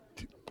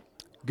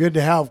Good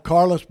to have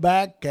Carlos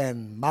back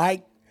and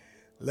Mike.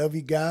 Love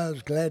you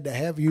guys. Glad to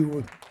have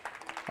you.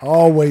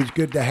 Always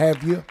good to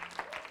have you.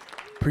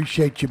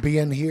 Appreciate you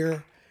being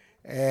here.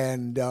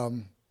 And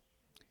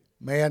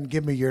man,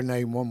 give me your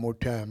name one more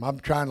time. I'm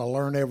trying to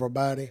learn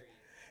everybody.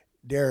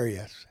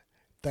 Darius,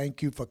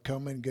 thank you for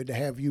coming. Good to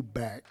have you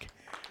back.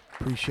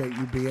 Appreciate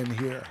you being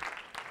here.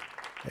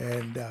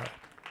 And of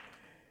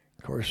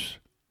course,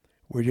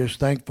 we're just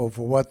thankful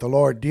for what the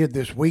Lord did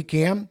this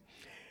weekend.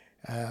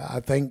 I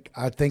think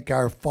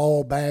our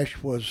fall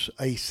bash was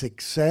a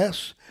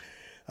success.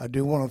 I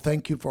do want to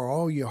thank you for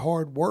all your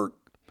hard work,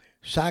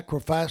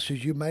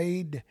 sacrifices you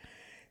made,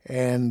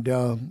 and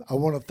I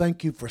want to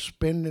thank you for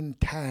spending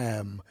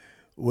time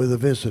with the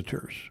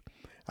visitors.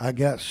 I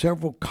got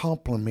several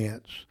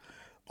compliments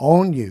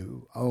on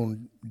you,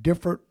 on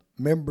different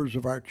members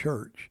of our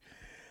church.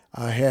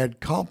 I had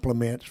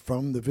compliments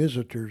from the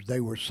visitors. They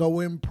were so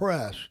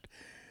impressed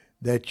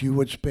that you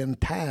would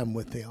spend time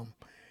with them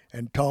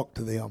and talk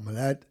to them. And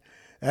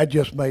that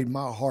just made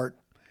my heart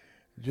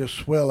just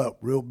swell up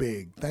real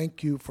big.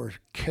 Thank you for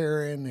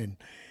caring and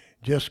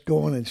just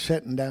going and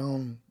sitting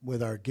down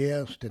with our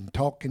guests and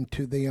talking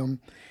to them.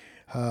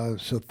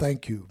 So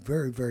thank you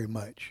very, very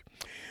much.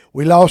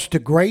 We lost a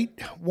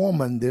great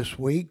woman this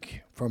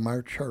week from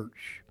our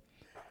church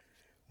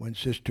when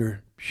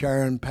Sister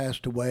Sharon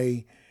passed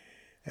away,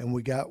 and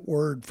we got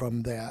word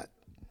from that.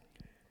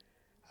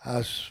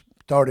 I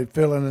started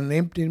feeling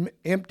an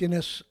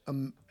emptiness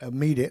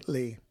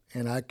immediately,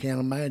 and I can't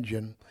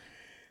imagine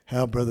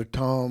how Brother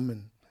Tom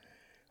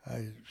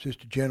and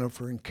Sister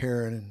Jennifer and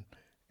Karen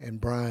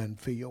and Brian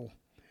feel.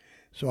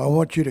 So I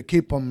want you to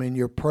keep them in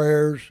your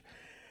prayers.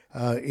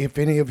 If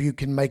any of you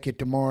can make it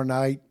tomorrow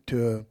night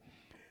to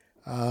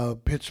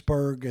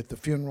Pittsburgh at the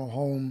funeral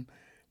home,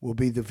 will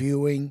be the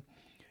viewing.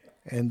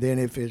 And then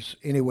if it's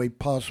any way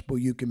possible,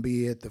 you can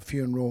be at the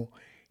funeral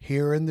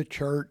here in the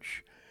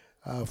church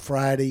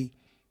Friday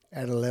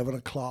at 11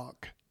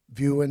 o'clock.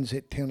 Viewings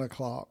at 10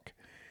 o'clock.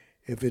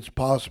 If it's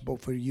possible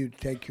for you to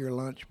take your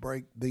lunch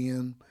break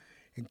then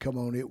and come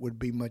on, it would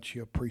be much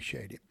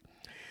appreciated.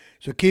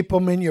 So keep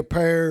them in your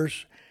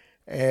prayers,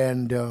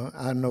 and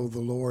I know the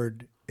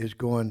Lord is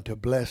going to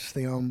bless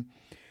them.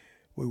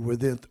 We were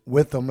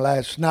with them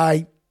last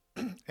night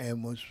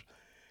and was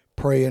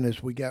praying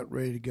as we got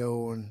ready to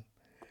go, and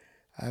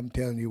I'm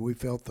telling you, we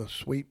felt the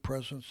sweet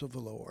presence of the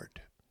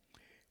Lord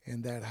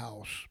in that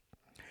house.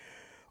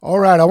 All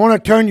right, I want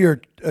to turn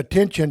your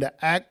attention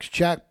to Acts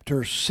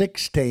chapter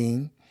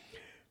 16,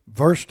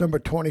 verse number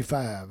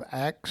 25.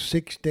 Acts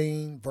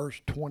 16, verse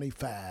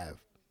 25.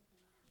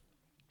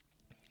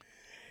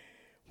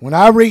 When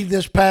I read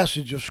this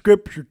passage of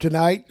Scripture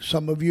tonight,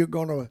 some of you are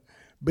going to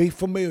be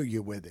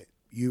familiar with it.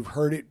 You've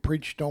heard it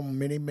preached on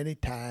many, many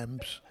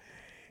times.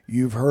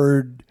 You've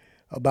heard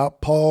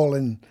about Paul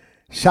and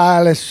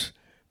Silas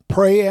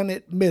praying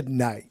at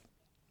midnight.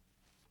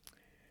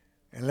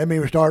 And let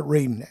me start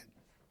reading it.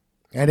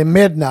 And at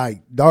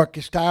midnight,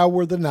 darkest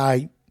hour of the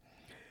night,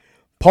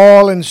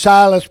 Paul and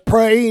Silas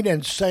prayed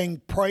and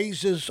sang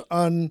praises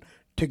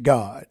unto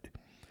God.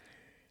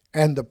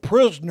 And the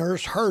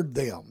prisoners heard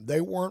them. They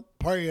weren't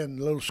praying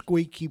little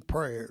squeaky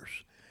prayers.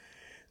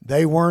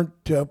 They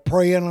weren't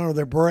praying under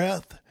their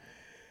breath.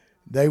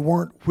 They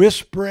weren't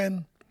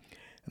whispering.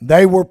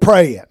 They were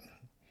praying.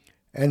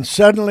 And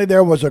suddenly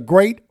there was a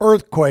great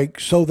earthquake,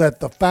 so that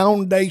the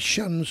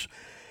foundations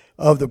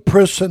of the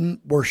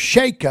prison were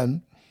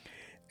shaken.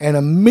 And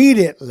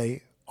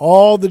immediately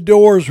all the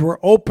doors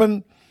were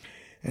open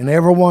and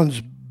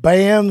everyone's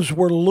bands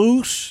were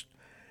loose.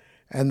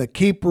 And the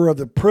keeper of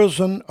the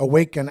prison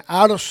awakened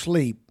out of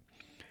sleep,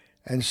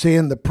 and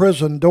seeing the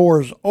prison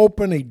doors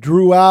open, he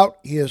drew out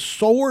his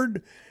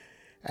sword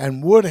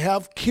and would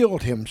have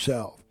killed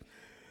himself,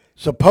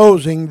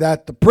 supposing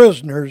that the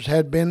prisoners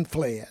had been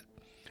fled.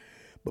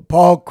 But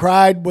Paul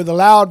cried with a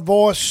loud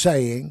voice,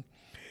 saying,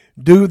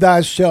 Do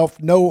thyself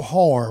no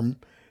harm,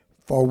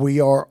 for we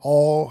are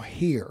all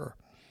here.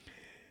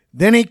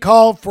 Then he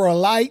called for a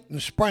light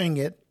and sprang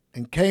it,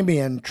 and came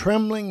in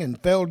trembling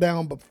and fell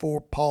down before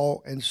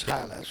Paul and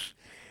Silas.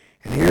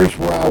 And here's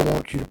where I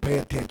want you to pay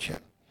attention.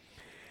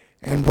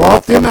 And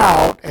brought them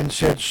out and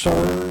said,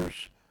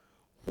 Sirs,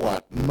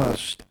 what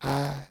must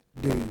I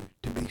do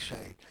to be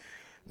saved?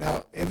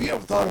 Now, have you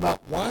ever thought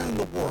about why in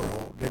the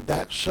world did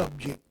that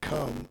subject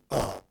come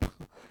up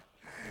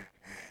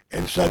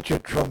in such a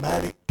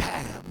traumatic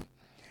time?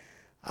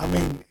 I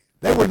mean,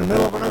 they were in the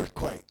middle of an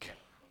earthquake.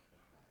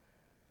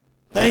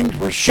 Things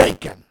were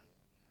shaking.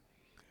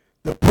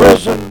 The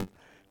prison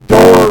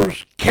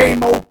doors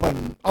came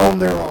open on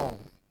their own.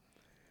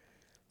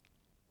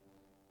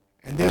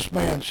 And this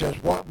man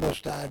says, What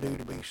must I do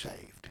to be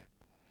saved?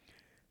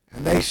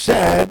 And they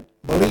said,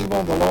 Believe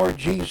on the Lord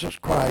Jesus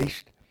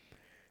Christ,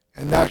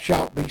 and thou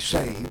shalt be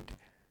saved,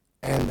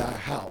 and thy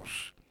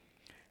house.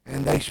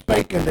 And they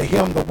spake unto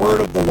him the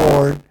word of the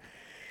Lord,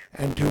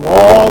 and to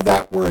all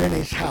that were in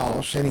his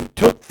house. And he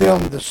took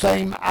them the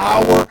same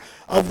hour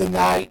of the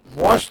night,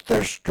 washed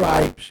their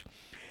stripes,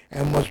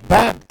 and was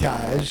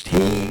baptized,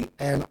 he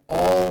and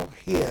all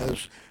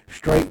his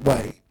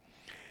straightway.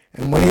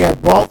 And when he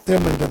had brought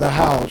them into the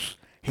house,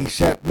 he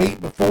set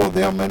meat before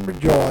them and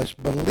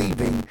rejoiced,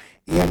 believing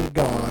in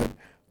God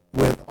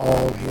with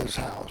all his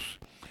house.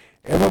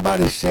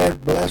 Everybody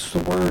said, bless the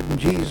word in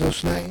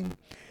Jesus' name.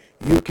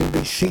 You can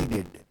be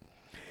seated.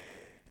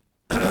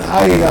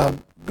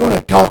 I'm going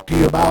to talk to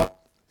you about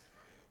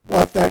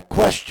what that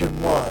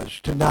question was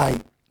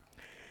tonight.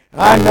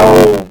 I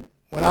know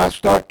when I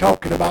start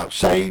talking about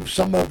saved,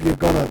 some of you are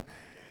going to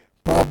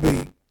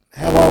probably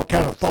have all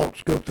kind of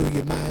thoughts go through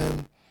your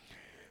mind.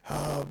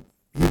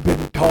 You've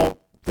been taught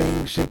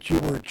things since you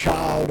were a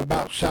child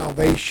about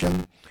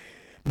salvation.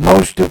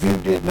 Most of you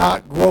did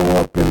not grow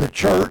up in the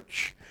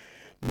church.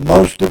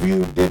 Most of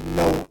you didn't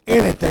know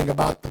anything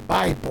about the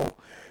Bible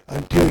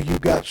until you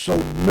got so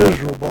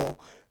miserable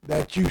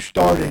that you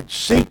started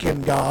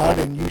seeking God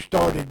and you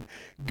started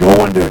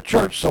going to a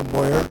church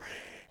somewhere,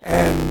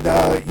 and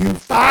you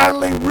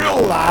finally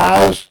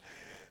realized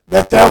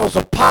that there was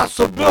a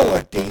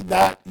possibility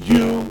that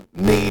you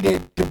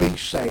needed to be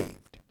saved.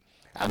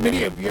 How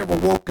many of you ever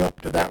woke up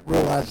to that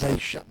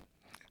realization?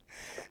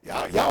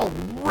 Y'all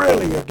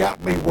really have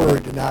got me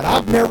worried tonight.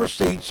 I've never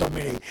seen so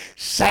many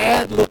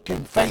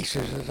sad-looking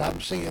faces as I'm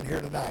seeing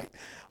here tonight.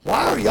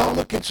 Why are y'all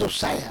looking so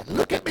sad?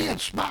 Look at me and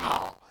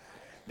smile.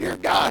 Dear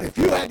God, if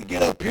you had to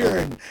get up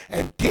here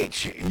and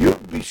teach,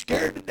 you'd be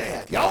scared to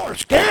death. Y'all are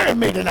scaring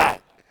me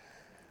tonight.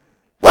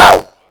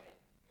 Well,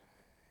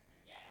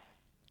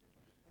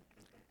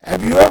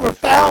 have you ever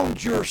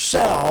found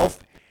yourself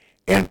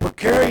in a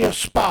precarious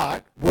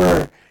spot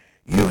where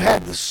you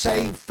had to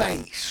save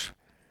face?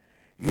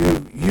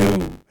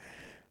 You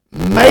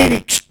made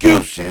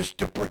excuses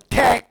to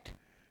protect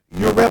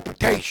your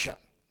reputation.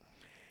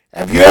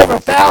 Have you ever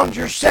found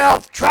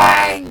yourself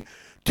trying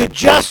to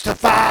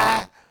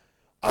justify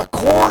a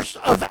course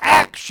of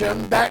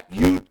action that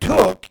you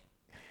took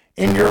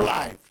in your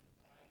life?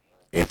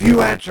 If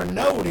you answer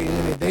no to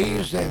any of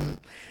these, then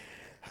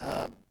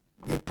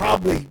you're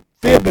probably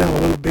fibbing a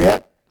little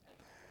bit,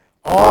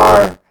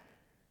 or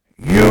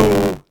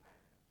you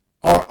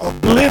are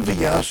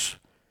oblivious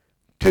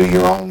to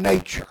your own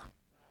nature.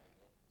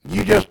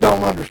 You just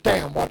don't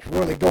understand what's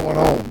really going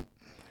on.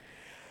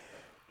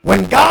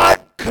 When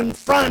God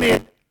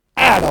confronted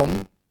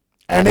Adam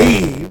and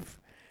Eve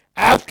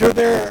after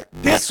their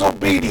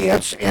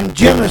disobedience in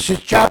Genesis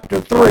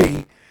chapter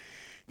 3,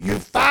 you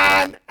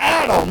find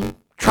Adam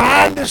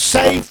trying to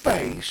save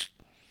face.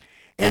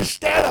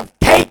 Instead of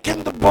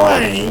taking the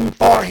blame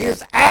for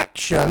his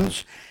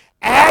actions,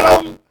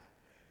 Adam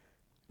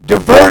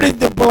diverted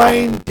the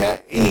blame to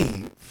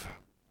Eve,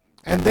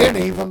 and then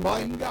even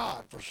blamed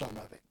God for some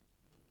of it.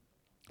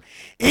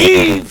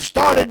 Eve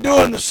started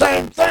doing the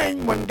same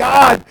thing when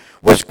God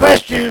was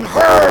questioning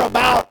her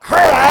about her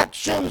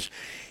actions.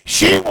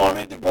 She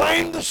wanted to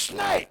blame the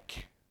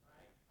snake.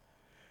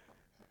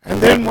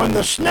 And then when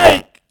the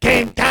snake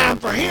came time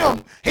for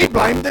him, he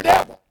blamed the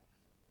devil.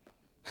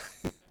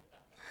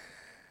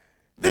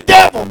 The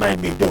devil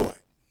made me do it.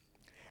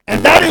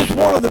 And that is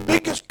one of the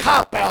biggest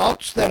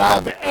cop-outs that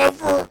I've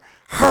ever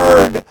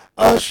heard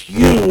us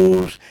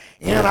use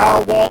in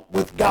our walk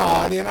with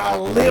God, in our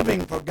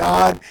living for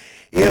God,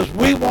 is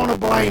we want to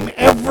blame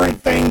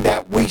everything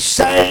that we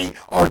say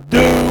or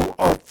do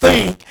or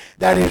think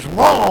that is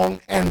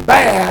wrong and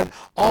bad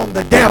on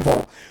the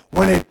devil,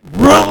 when it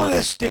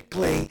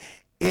realistically,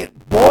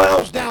 it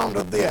boils down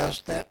to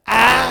this, that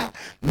I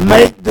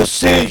make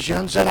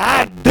decisions and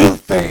I do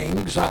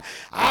things,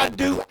 I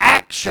do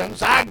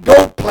actions, I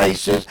go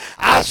places,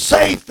 I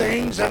say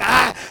things, and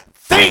I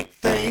think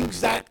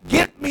things that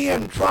get me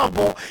in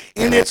trouble,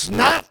 and it's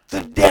not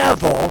the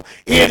devil,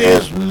 it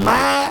is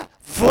my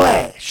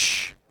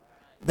flesh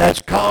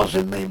that's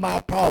causing me my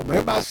problem.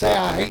 Everybody say,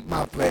 I hate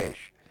my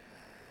flesh.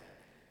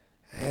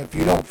 And if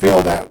you don't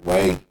feel that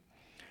way,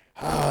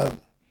 you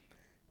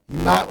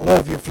might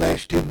love your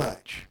flesh too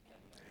much.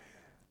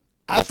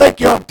 I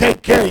think you ought to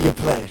take care of your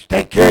flesh.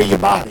 Take care of your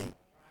body.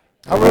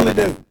 I really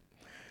do.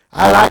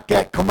 I like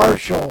that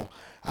commercial.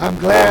 I'm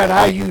glad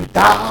I used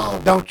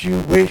Dial. Don't you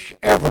wish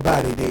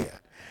everybody did?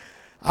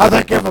 I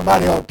think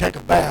everybody ought to take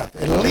a bath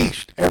at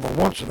least every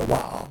once in a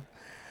while.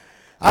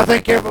 I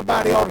think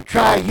everybody ought to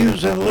try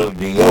using a little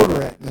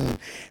deodorant. And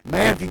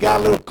man, if you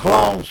got a little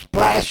cologne,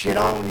 splash it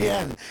on you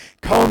and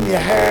comb your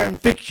hair and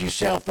fix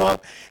yourself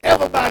up.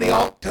 Everybody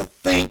ought to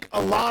think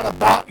a lot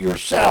about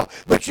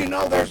yourself. But you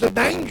know, there's a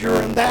danger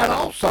in that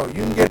also. You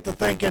can get to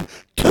thinking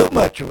too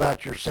much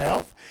about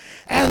yourself.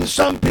 And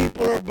some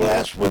people are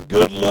blessed with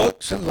good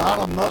looks and a lot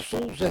of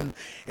muscles and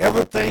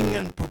everything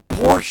in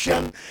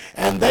proportion,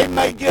 and they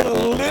may get a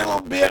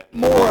little bit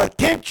more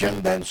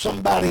attention than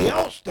somebody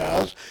else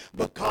does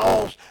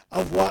because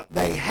of what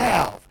they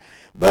have.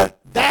 But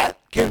that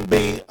can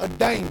be a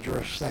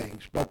dangerous thing,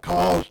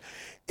 because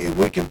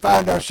we can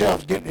find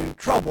ourselves getting in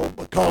trouble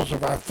because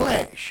of our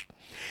flesh.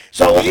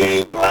 So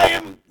he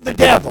blamed the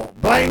devil,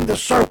 blamed the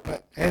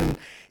serpent, and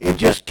it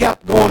just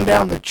kept going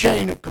down the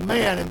chain of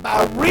command. And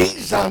by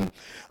reason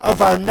of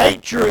our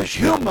nature as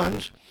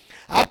humans,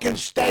 I can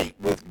state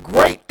with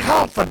great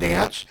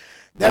confidence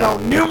that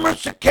on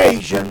numerous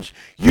occasions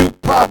you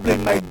probably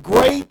made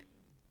great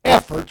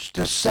efforts efforts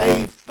to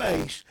save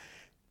face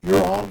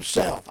your own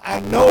self. I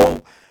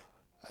know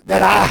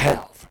that I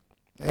have.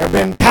 There have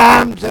been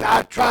times that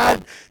I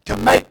tried to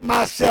make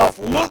myself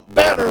look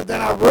better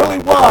than I really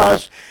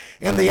was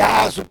in the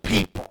eyes of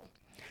people.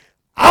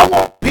 I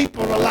want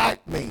people to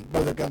like me,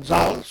 Brother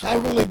Gonzalez. I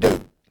really do.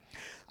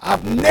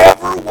 I've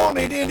never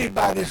wanted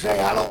anybody to say,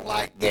 I don't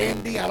like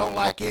Gandhi, I don't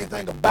like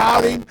anything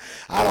about him,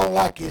 I don't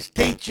like his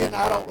teaching,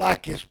 I don't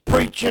like his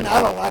preaching, I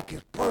don't like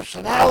his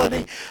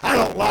personality, I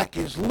don't like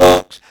his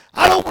looks.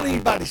 I don't want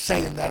anybody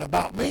saying that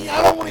about me.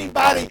 I don't want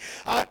anybody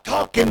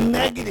talking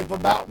negative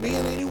about me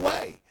in any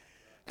way.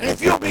 And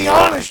if you'll be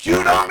honest,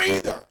 you don't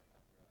either.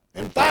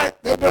 In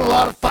fact, there have been a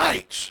lot of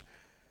fights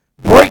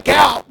break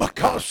out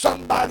because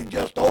somebody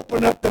just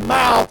opened up their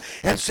mouth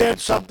and said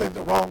something at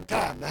the wrong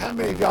time. Now, how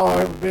many of y'all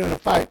have ever been in a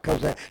fight because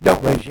of that?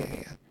 Don't raise your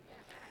hand.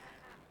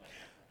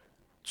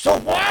 So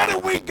why do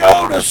we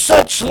go to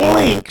such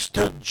lengths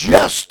to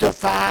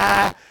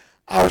justify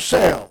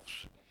ourselves?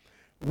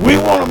 We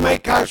want to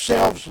make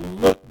ourselves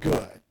look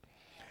good.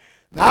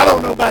 Now, I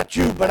don't know about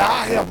you, but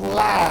I have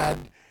lied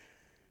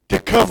to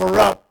cover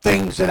up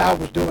things that I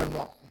was doing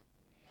wrong.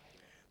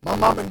 My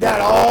mom and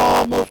dad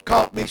almost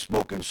caught me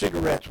smoking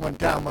cigarettes one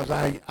time as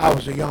I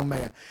was a young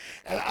man.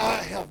 And I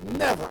have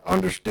never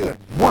understood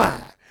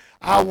why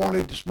I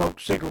wanted to smoke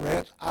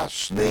cigarettes. I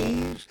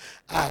sneeze,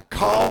 I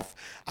cough,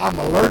 I'm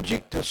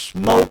allergic to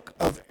smoke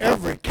of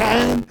every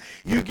kind.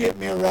 You get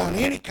me around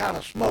any kind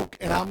of smoke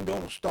and I'm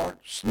going to start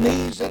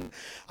sneezing,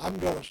 I'm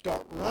going to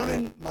start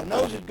running, my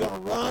nose is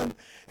going to run,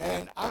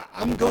 and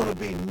I'm going to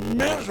be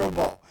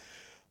miserable.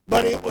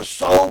 But it was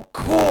so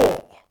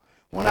cool.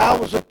 When I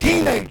was a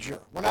teenager,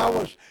 when I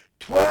was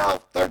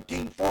 12,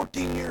 13,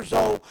 14 years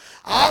old,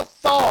 I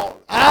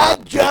thought I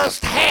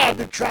just had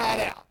to try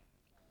it out.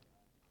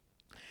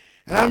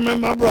 And I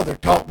remember my brother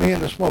talked me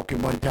into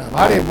smoking one time.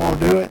 I didn't want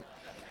to do it.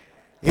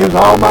 It was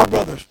all my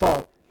brother's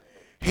fault.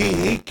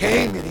 He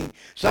came and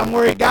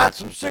somewhere he got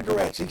some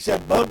cigarettes. He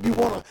said, Bub, you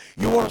want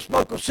to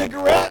smoke a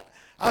cigarette?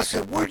 I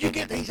said, where'd you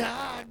get these? He said,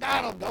 I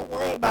got them. Don't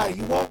worry about it.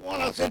 You want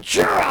one? I said,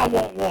 sure, I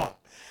want one.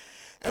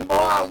 And boy,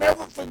 I'll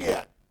never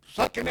forget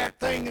sucking that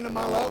thing into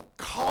my lungs,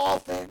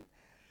 coughing,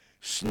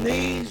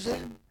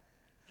 sneezing,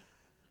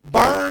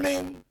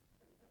 burning.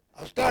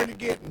 I started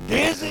getting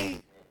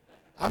dizzy.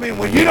 I mean,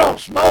 when you don't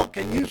smoke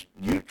and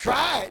you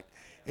try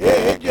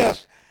it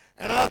just,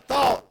 and I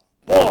thought,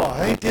 boy,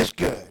 ain't this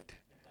good.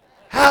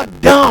 How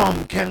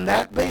dumb can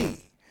that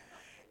be?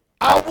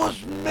 I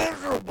was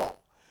miserable.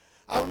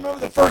 I remember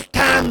the first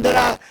time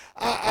that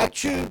I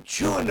chewed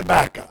chewing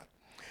tobacco.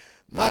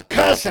 My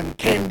cousin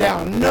came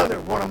down,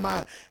 another one of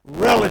my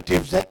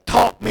relatives that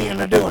talked me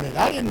into doing it.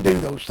 I didn't do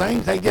those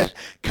things. They just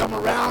come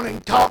around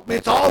and taught me.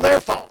 It's all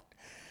their fault.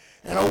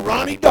 And old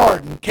Ronnie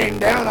Darden came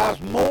down. I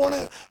was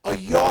mowing a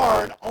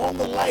yard on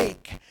the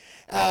lake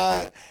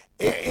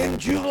in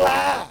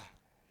July.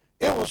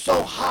 It was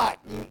so hot,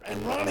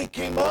 and Ronnie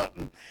came up,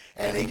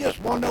 and he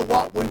just wanted to know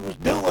what we was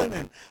doing.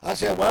 And I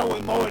said, well,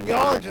 we're mowing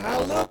yards. And I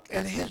looked,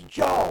 and his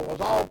jaw was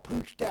all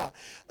pooched out.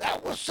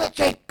 That was such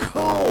a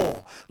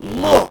cool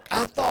look.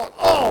 I thought,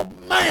 oh,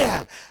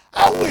 man,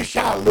 I wish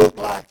I looked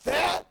like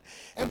that.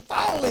 And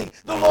finally,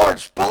 the Lord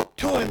spoke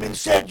to him and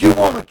said, you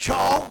want a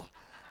chaw?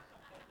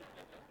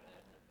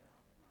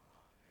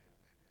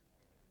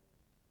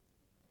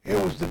 It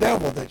was the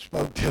devil that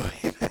spoke to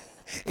him.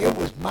 It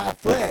was my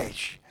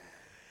flesh.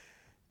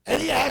 And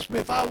he asked me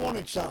if I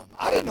wanted some.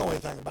 I didn't know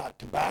anything about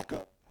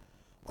tobacco.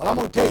 Well, I'm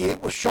going to tell you,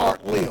 it was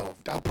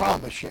short-lived, I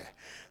promise you.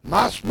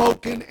 My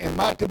smoking and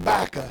my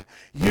tobacco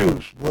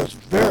use was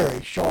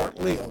very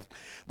short-lived.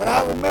 But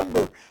I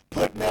remember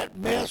putting that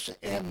mess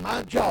in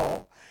my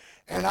jaw,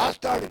 and I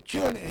started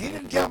chewing it. He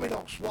didn't tell me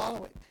don't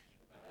swallow it.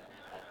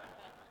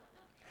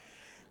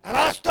 And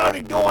I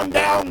started going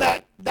down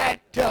that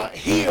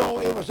hill.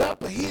 It was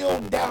up a hill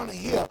and down a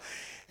hill.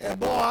 And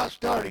boy, I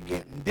started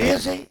getting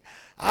dizzy.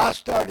 I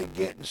started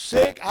getting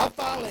sick. I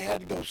finally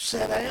had to go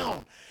sit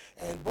down.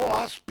 And boy,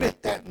 I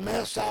spit that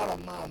mess out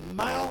of my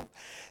mouth.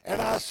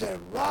 And I said,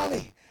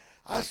 Ronnie,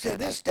 I said,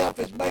 this stuff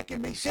is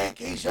making me sick.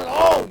 He said,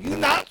 oh, you're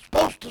not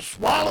supposed to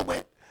swallow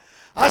it.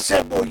 I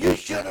said, well, you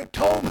should have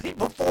told me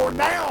before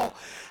now.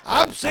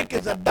 I'm sick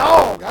as a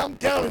dog. I'm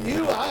telling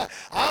you, I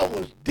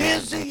was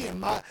dizzy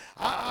and I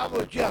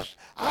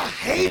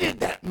hated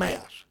that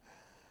mess.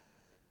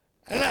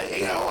 And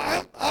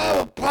I have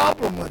a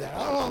problem with it.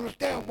 I don't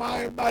understand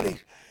why everybody,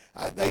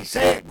 they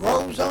say it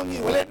grows on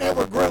you. Well, it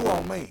never grew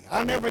on me.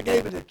 I never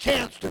gave it a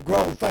chance to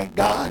grow, thank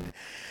God.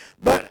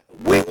 But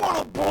we want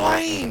to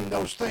blame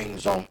those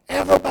things on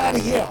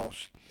everybody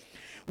else.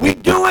 We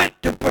do it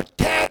to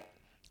protect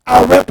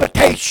our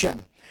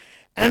reputation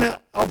and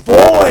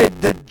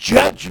avoid the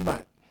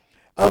judgment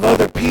of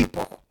other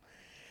people.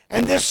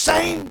 And this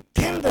same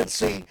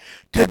tendency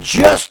to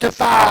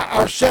justify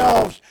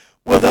ourselves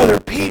with other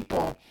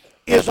people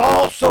is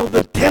also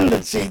the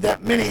tendency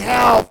that many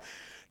have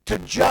to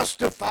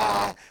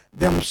justify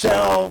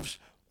themselves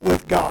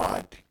with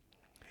God.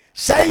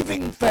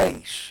 Saving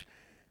face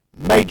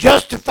may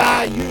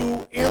justify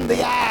you in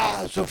the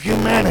eyes of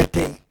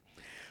humanity,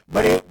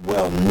 but it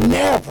will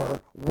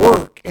never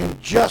work in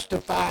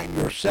justifying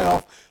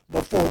yourself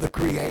before the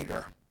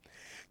Creator.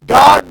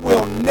 God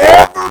will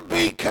never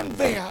be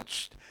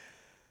convinced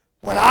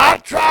when I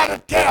try to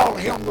tell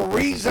him the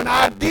reason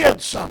I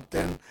did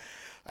something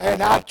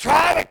and I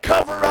try to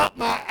cover up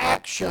my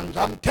actions.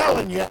 I'm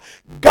telling you,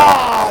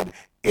 God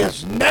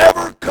is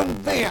never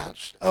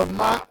convinced of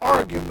my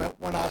argument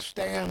when I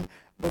stand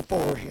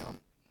before him.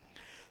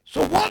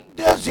 So what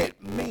does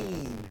it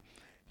mean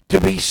to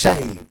be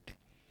saved?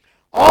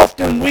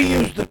 Often we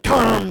use the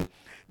term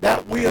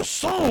that we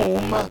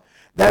assume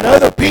that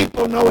other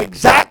people know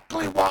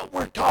exactly what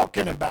we're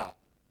talking about.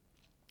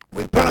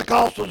 We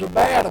Pentecostals are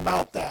bad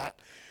about that.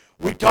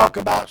 We talk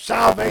about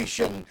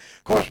salvation.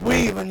 Of course,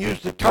 we even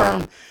use the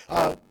term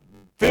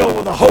filled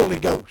with the Holy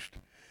Ghost,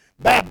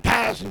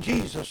 baptized in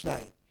Jesus'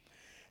 name.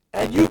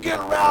 And you get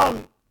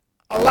around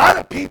a lot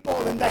of people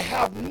and they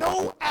have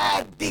no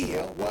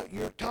idea what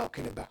you're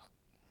talking about.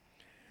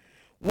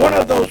 One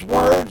of those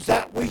words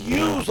that we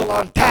use a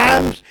lot of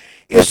times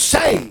is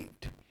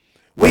saved.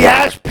 We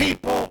ask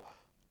people,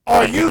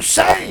 are you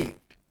saved?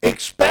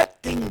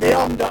 Expecting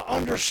them to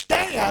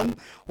understand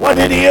what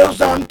it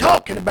is I'm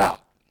talking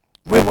about.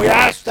 When we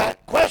ask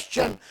that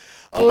question,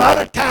 a lot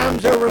of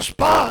times their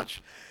response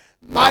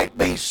might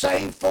be,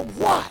 saved for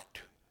what?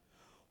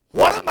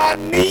 What am I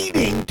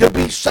needing to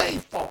be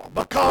saved for?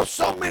 Because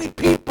so many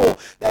people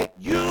that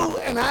you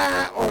and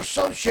I are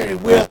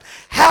associated with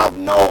have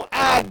no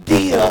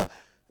idea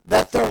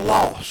that they're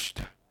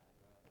lost.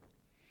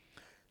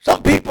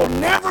 Some people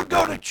never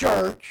go to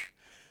church.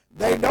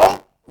 They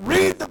don't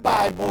read the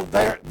Bible.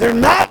 They're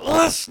not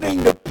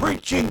listening to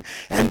preaching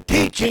and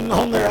teaching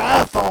on their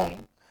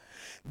iPhone.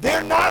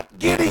 They're not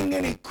getting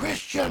any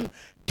Christian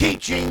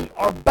teaching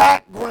or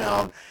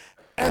background,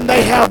 and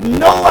they have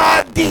no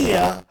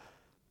idea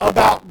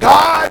about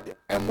God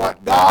and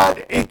what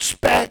God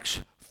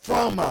expects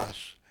from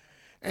us.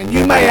 And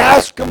you may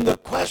ask them the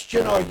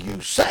question, are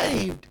you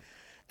saved?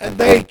 And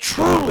they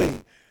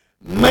truly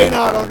may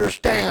not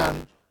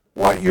understand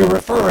what you're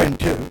referring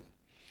to.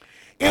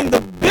 In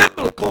the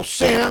biblical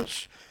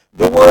sense,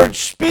 the word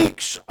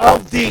speaks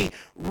of the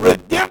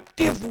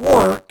redemptive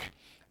work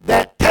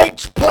that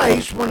takes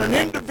place when an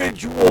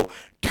individual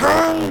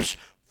turns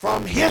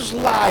from his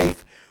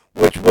life,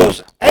 which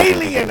was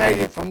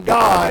alienated from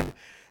God,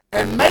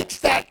 and makes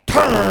that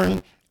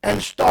turn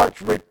and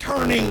starts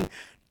returning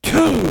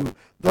to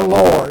the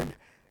Lord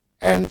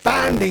and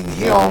finding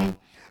him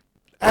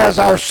as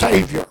our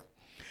Savior.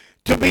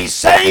 To be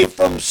saved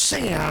from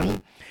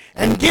sin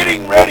and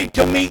getting ready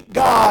to meet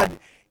God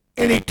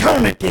in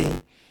eternity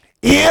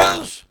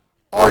is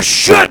or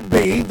should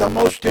be the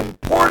most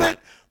important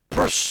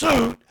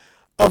pursuit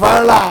of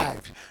our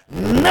lives.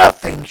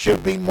 Nothing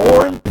should be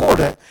more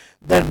important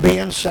than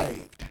being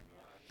saved.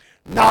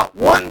 Not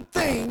one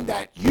thing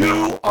that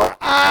you or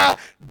I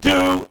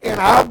do in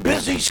our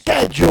busy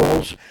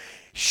schedules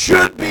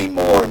should be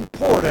more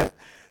important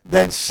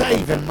than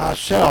saving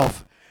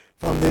myself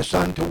from this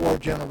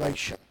untoward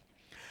generation.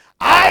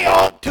 I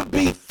ought to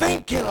be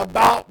thinking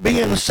about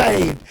being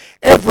saved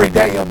every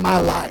day of my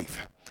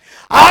life.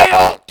 I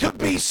ought to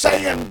be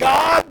saying,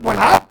 God, when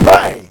I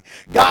pray,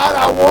 God,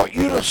 I want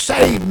you to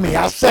save me.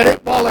 I said it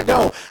a while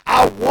ago.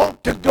 I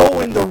want to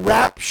go in the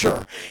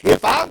rapture.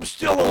 If I'm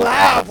still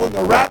alive when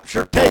the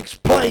rapture takes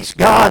place,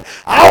 God,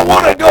 I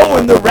want to go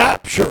in the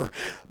rapture.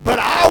 But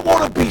I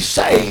want to be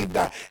saved,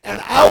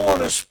 and I want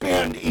to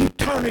spend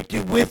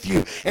eternity with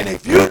you. And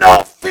if you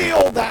don't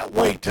feel that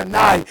way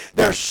tonight,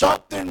 there's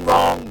something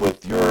wrong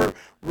with your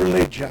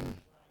religion.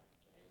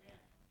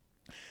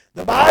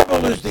 The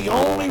Bible is the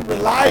only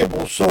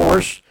reliable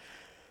source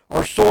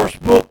or source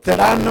book that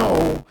I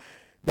know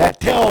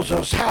that tells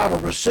us how to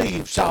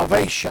receive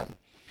salvation.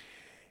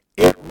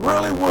 It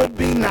really would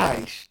be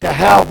nice to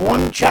have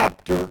one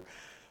chapter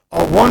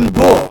or one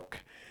book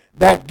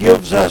that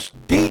gives us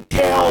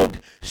detailed,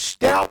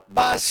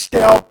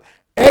 step-by-step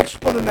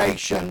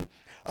explanation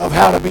of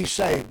how to be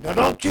saved. Now,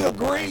 don't you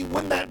agree?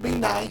 Wouldn't that be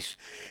nice?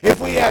 If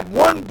we had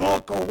one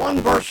book or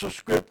one verse of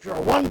Scripture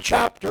or one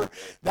chapter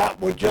that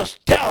would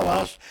just tell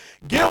us,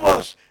 give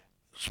us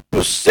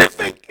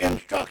specific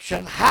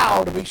instruction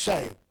how to be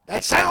saved.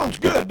 That sounds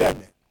good,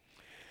 doesn't it?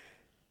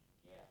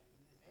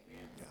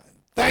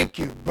 Thank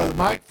you, Brother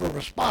Mike, for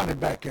responding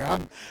back here.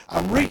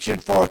 I'm reaching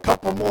for a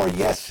couple more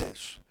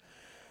yeses.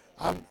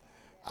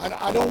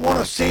 I don't want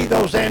to see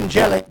those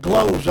angelic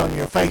glows on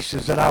your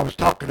faces that I was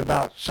talking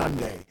about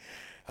Sunday,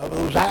 of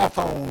those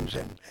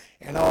iPhones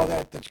and all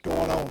that's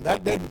going on.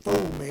 That didn't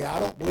fool me. I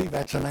don't believe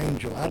that's an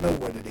angel. I know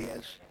what it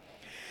is.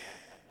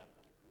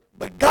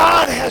 But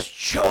God has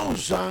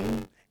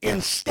chosen,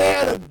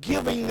 instead of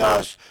giving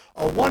us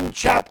a one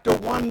chapter,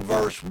 one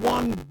verse,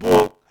 one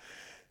book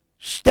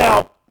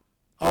step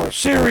or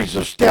series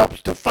of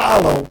steps to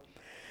follow,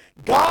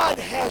 God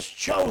has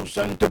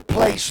chosen to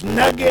place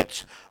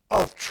nuggets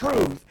of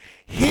truth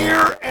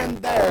here and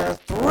there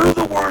through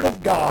the Word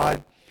of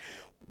God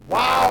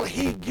while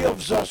He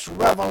gives us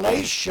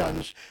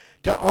revelations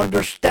to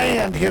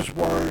understand His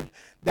Word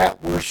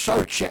that we're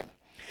searching.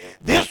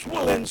 This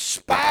will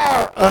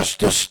inspire us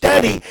to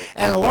study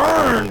and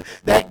learn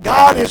that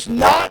God is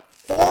not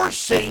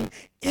forcing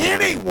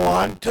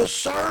anyone to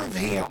serve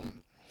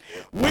him.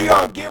 We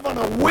are given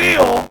a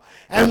will,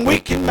 and we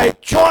can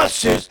make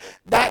choices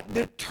that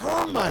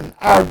determine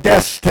our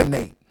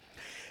destiny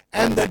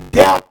and the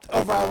depth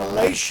of our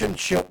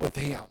relationship with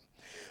him.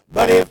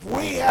 But if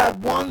we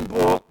had one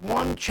book,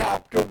 one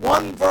chapter,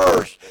 one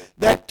verse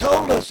that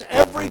told us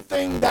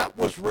everything that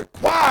was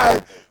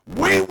required,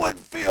 we would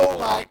feel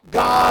like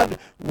God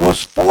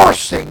was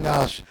forcing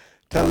us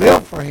to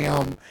live for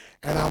him,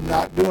 and I'm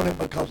not doing it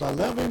because I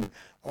love him,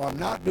 or I'm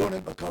not doing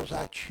it because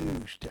I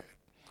choose to.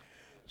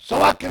 So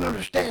I can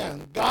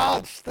understand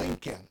God's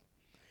thinking.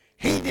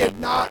 He did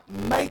not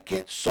make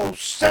it so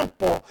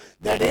simple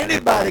that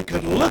anybody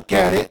could look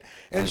at it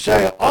and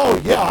say,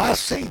 oh yeah, I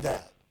see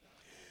that.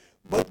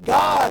 But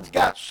God's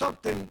got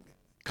something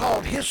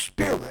called his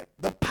Spirit,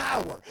 the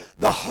power,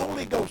 the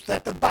Holy Ghost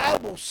that the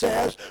Bible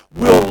says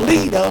will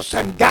lead us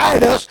and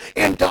guide us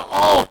into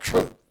all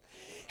truth.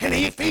 And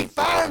if he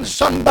finds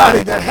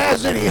somebody that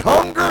has any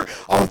hunger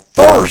or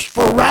thirst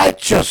for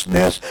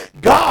righteousness,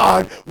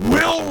 God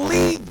will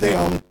lead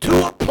them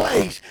to a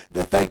place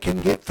that they can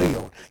get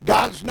filled.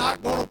 God's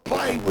not going to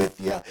play with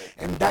you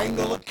and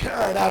dangle a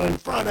carrot out in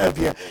front of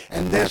you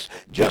and this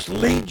just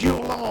lead you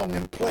along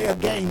and play a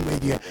game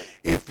with you.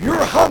 If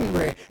you're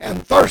hungry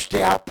and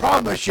thirsty, I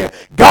promise you,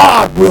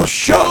 God will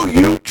show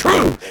you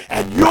truth,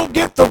 and you'll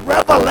get the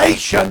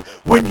revelation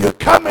when you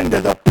come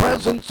into the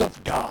presence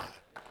of God.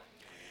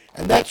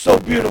 And that's so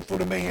beautiful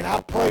to me, and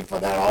I pray for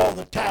that all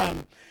the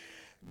time.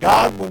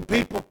 God, when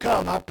people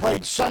come, I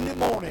prayed Sunday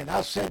morning.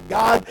 I said,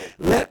 God,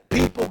 let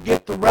people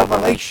get the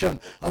revelation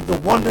of the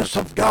oneness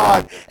of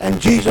God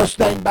and Jesus'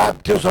 name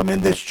baptism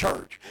in this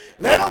church.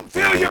 Let them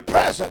feel your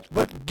presence,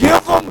 but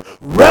give them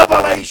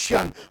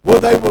revelation where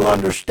they will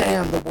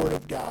understand the Word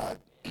of God.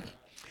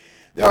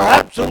 There are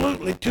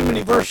absolutely too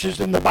many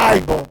verses in the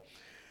Bible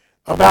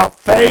about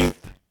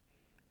faith,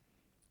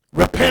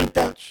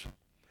 repentance,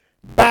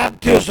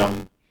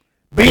 baptism,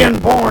 being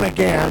born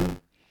again,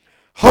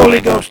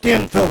 Holy Ghost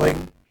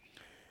infilling,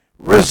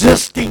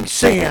 resisting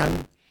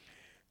sin,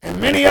 and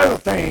many other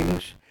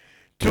things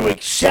to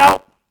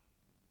accept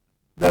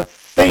the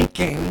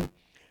thinking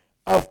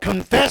of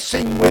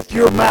confessing with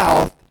your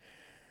mouth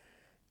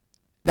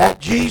that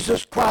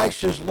Jesus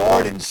Christ is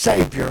Lord and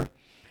Savior,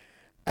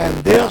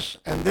 and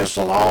this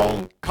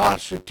alone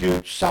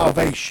constitutes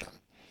salvation.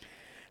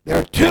 There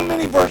are too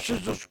many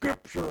verses of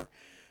Scripture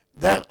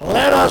that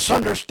let us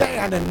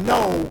understand and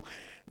know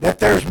that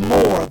there's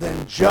more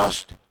than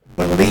just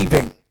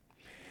believing.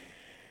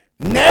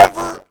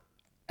 Never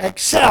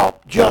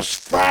accept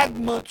just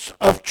fragments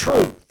of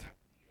truth.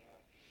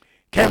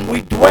 Can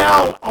we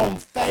dwell on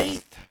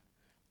faith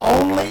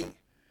only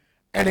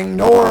and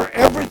ignore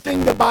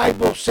everything the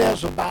Bible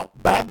says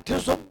about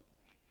baptism?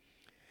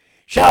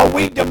 Shall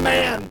we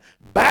demand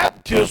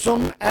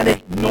baptism and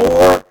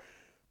ignore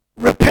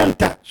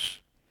repentance?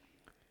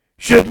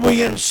 Should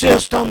we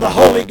insist on the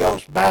Holy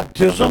Ghost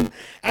baptism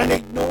and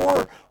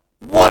ignore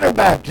water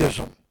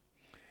baptism?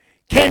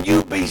 Can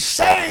you be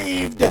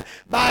saved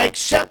by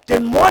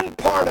accepting one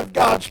part of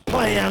God's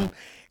plan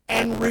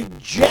and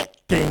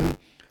rejecting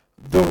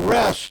the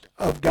rest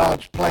of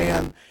God's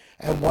plan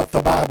and what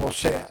the Bible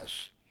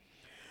says?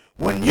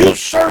 When you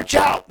search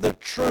out the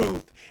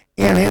truth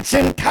in its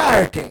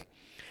entirety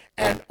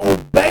and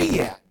obey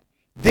it,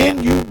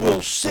 then you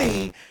will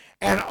see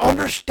and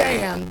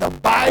understand the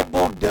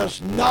Bible does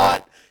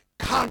not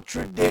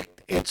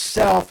contradict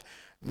itself,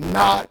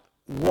 not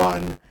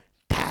one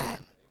time.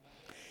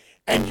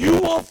 And you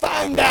will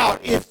find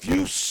out, if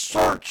you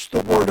search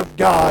the Word of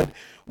God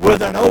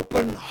with an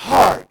open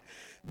heart,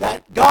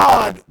 that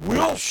God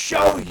will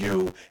show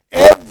you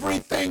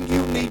everything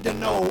you need to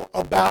know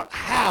about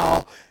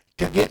how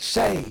to get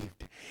saved.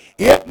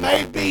 It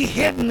may be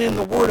hidden in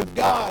the Word of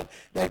God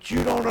that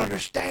you don't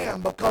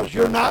understand because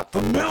you're not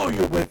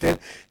familiar with it,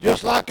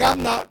 just like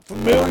I'm not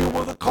familiar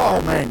with a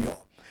car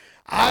manual.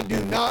 I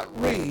do not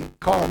read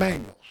car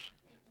manuals.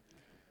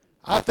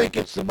 I think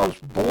it's the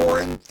most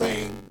boring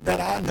thing that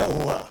I know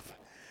of.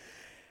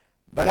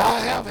 But I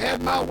have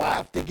had my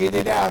wife to get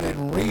it out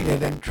and read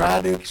it and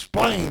try to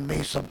explain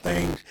me some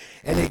things,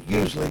 and it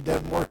usually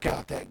doesn't work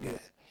out that good.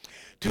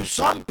 To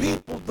some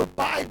people, the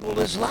Bible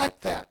is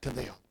like that to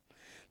them.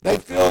 They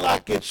feel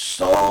like it's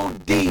so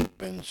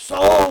deep and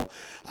so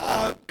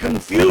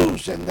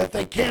confusing that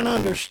they can't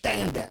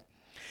understand it.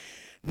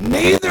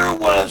 Neither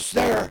was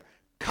there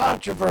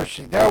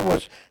controversy. There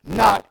was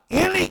not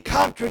any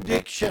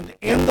contradiction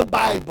in the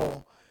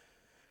Bible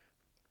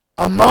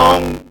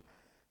among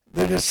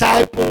the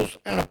disciples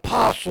and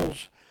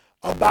apostles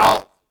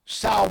about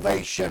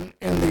salvation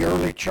in the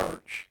early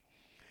church.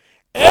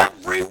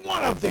 Every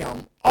one of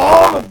them,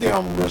 all of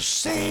them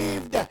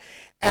received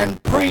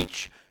and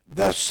preached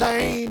the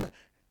same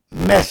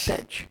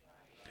message.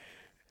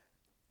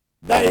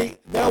 There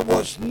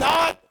was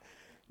not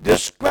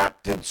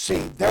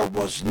discrepancy. There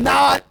was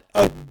not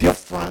a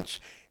difference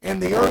in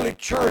the early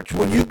church,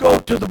 when you go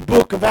to the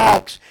book of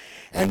Acts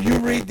and you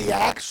read the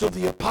Acts of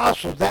the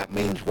Apostles, that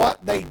means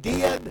what they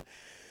did.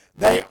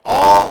 They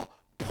all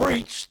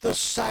preached the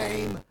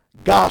same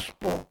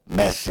gospel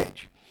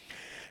message.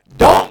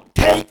 Don't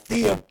take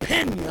the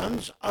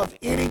opinions of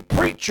any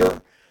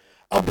preacher,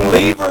 a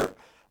believer,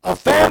 a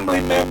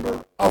family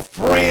member, a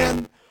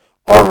friend,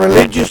 or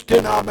religious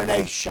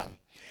denomination.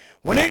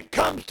 When it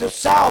comes to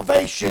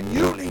salvation,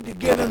 you need to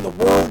get in the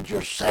Word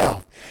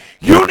yourself.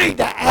 You need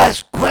to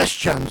ask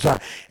questions,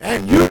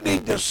 and you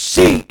need to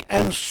seek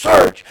and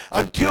search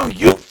until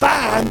you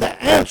find the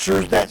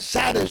answers that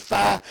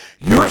satisfy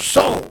your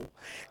soul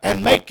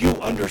and make you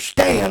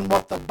understand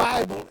what the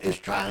Bible is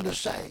trying to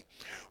say.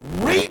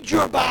 Read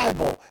your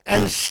Bible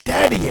and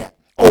study it.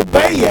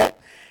 Obey it,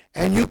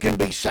 and you can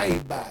be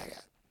saved by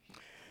it.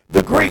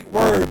 The Greek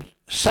word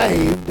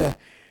saved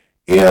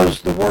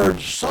is the word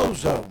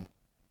sozo,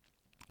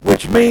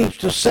 which means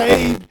to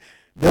save,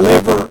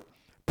 deliver,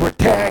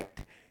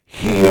 protect,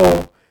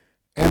 heal,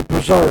 and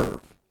preserve.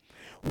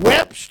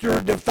 Webster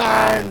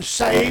defines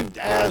saved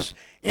as,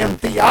 in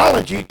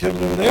theology, to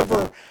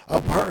deliver a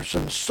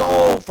person's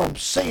soul from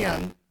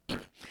sin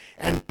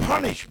and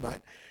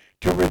punishment,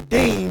 to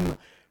redeem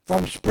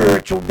from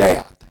spiritual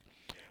death.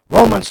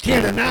 Romans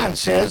 10:9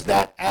 says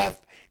that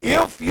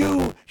if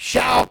you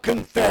shall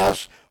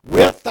confess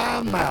with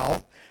thy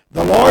mouth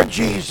the Lord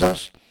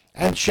Jesus,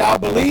 and shall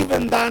believe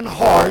in thine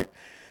heart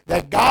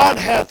that God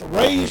hath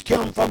raised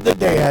him from the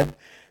dead,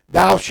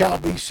 thou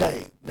shalt be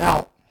saved.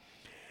 Now,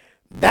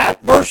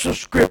 that verse of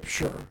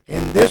Scripture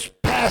in this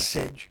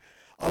passage,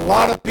 a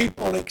lot of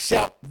people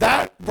accept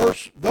that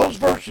verse, those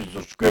verses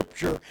of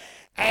Scripture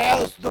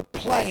as the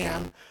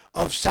plan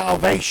of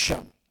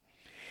salvation.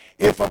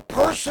 If a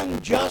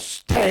person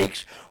just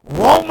takes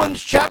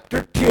Romans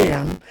chapter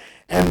 10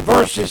 and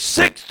verses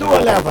 6 through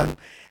 11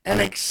 and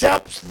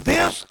accepts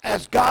this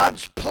as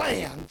God's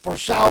plan for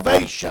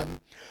salvation,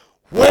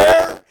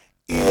 where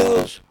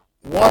is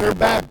water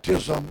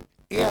baptism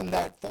in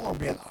that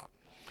formula?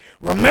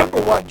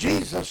 Remember what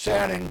Jesus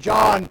said in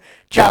John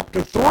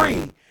chapter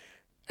 3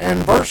 and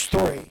verse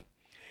 3.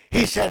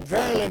 He said,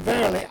 Verily,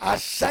 verily, I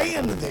say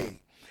unto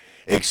thee,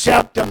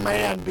 except a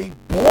man be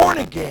born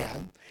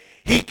again,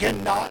 he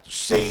cannot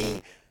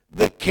see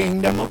the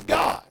kingdom of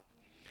God.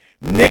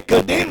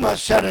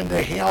 Nicodemus said unto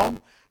him,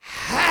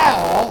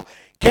 How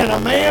can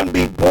a man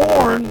be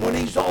born when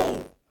he's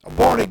old? Or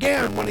born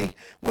again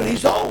when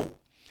he's old?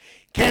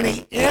 Can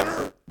he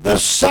enter the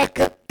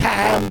second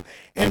time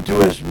into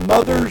his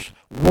mother's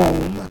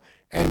womb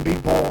and be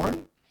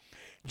born?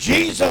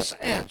 Jesus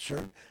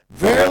answered,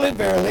 Verily,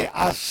 verily,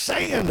 I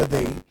say unto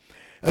thee,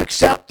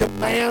 except a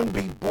man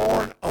be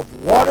born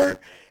of water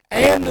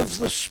and of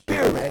the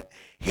Spirit,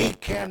 he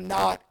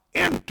cannot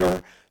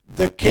enter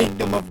the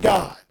kingdom of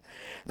God.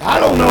 Now, I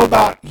don't know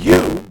about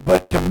you,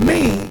 but to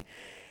me,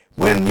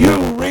 when you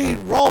read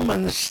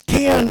Romans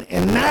 10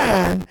 and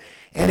 9,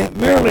 and it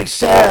merely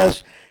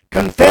says,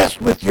 confess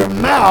with your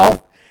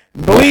mouth,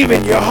 and believe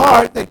in your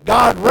heart that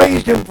God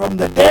raised him from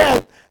the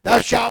dead,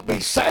 thou shalt be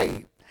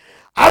saved.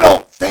 I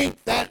don't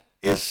think that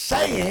is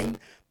saying,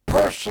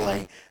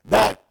 personally,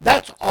 that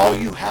that's all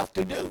you have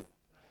to do.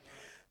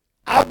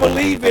 I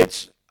believe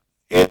it's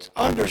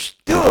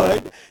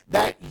understood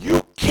that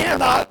you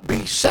cannot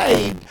be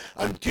saved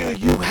until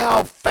you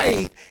have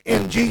faith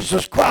in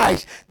Jesus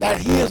Christ,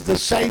 that he is the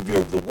Savior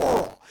of the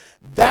world.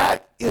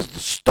 That is the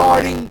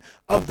starting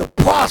of the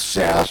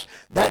process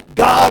that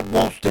God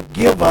wants to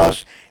give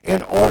us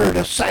in order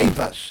to save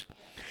us.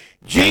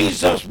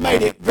 Jesus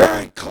made it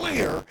very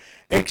clear,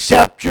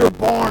 except you're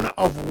born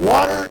of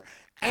water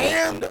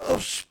and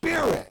of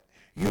Spirit,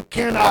 you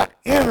cannot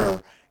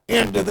enter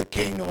into the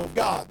kingdom of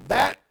God.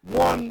 That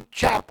one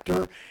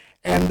chapter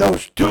and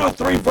those 2 or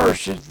 3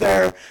 verses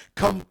there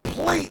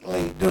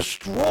completely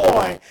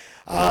destroy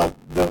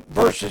the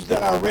verses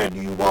that I read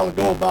to you a while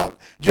ago about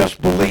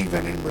just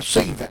believing and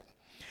receiving.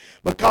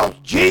 Because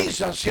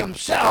Jesus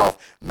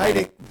himself made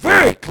it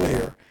very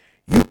clear,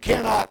 you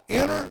cannot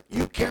enter,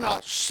 you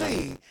cannot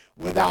see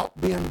without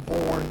being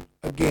born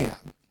again.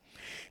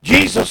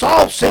 Jesus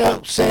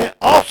also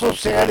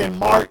said in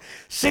Mark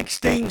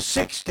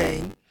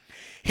 16:16,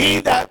 he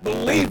that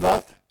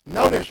believeth,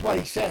 notice what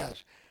he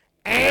says,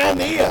 and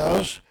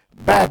is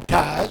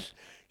baptized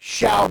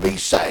shall be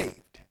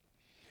saved.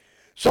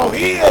 So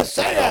he is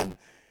saying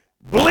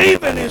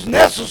believing is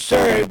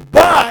necessary,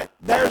 but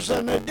there's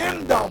an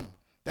addendum.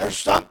 There's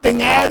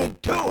something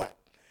added to it.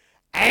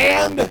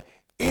 And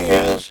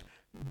is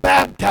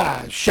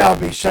baptized shall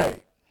be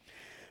saved.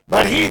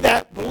 But he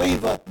that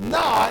believeth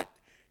not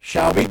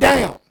shall be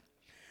damned.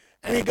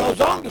 And he goes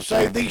on to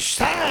say, these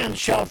signs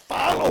shall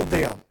follow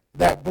them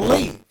that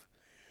believe.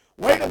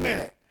 Wait a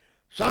minute.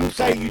 Some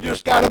say you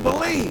just got to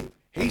believe.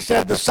 He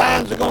said the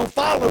signs are going to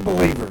follow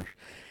believers.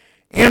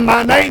 In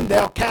my name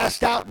they'll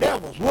cast out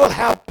devils. We'll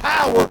have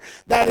power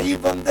that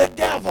even the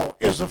devil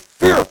is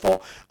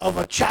fearful of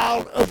a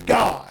child of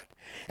God.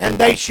 And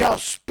they shall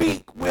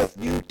speak with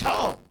new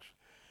tongues.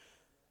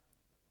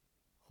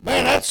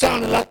 Man, that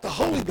sounded like the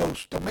Holy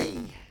Ghost to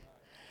me.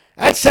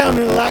 That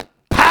sounded like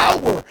power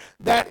power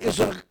that is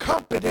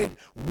accompanied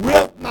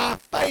with my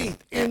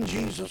faith in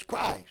Jesus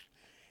Christ.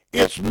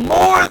 It's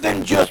more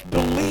than just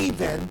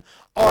believing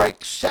or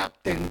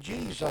accepting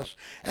Jesus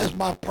as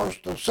my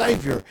personal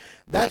Savior.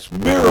 That's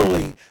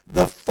merely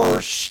the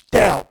first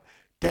step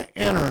to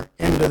enter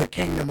into the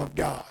kingdom of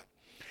God.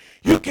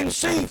 You can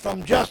see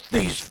from just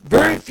these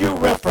very few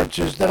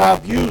references that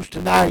I've used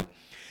tonight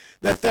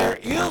that there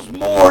is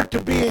more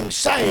to being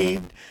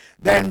saved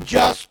than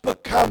just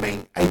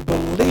becoming a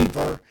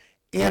believer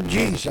in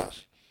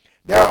Jesus.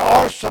 There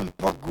are some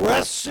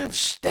progressive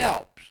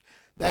steps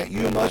that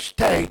you must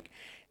take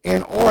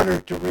in order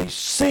to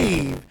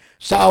receive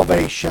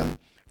salvation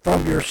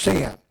from your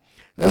sin.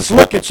 Let's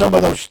look at some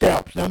of those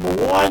steps. Number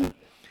one,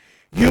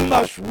 you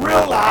must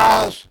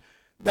realize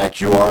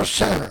that you are a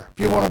sinner. If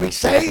you want to be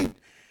saved,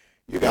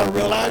 you got to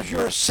realize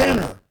you're a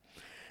sinner.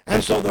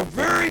 And so the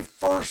very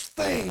first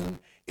thing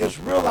is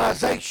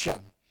realization.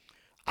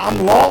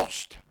 I'm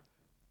lost.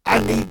 I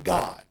need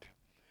God.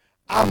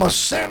 I'm a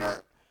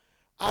sinner.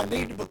 I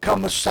need to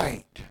become a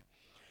saint.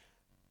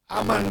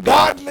 I'm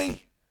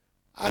ungodly.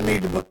 I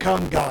need to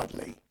become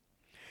godly.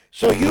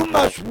 So you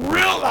must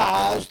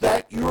realize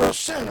that you're a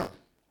sinner.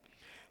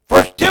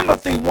 1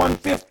 Timothy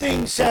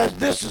 1:15 says,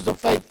 this is a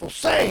faithful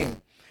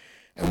saying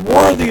and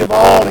worthy of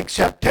all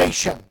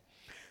acceptation,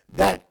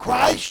 that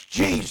Christ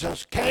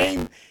Jesus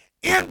came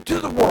into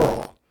the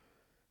world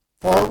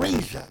for a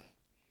reason,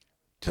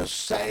 to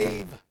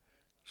save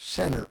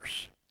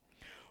sinners.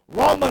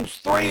 Romans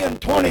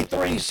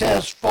 3:23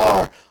 says,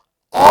 for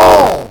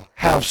all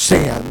have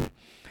sinned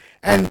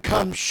and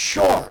come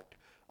short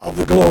of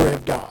the glory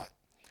of God.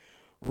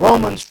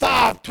 Romans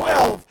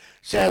 5:12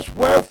 says,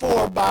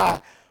 wherefore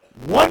by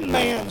one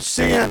man's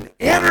sin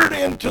entered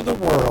into the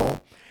world,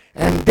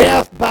 and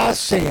death by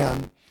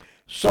sin,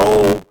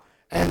 so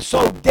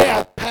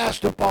death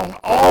passed upon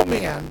all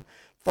men,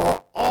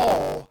 for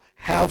all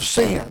have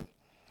sinned.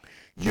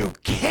 You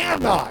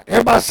cannot,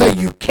 everybody say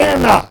you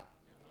cannot.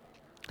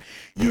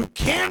 You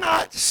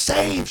cannot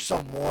save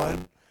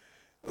someone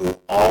who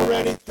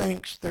already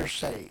thinks they're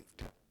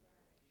saved.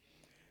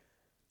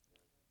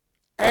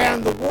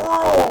 And the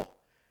world,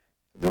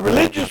 the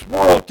religious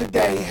world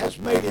today has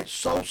made it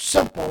so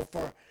simple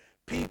for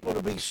people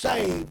to be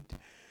saved.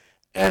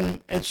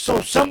 And it's so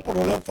simple to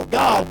live for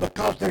God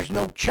because there's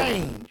no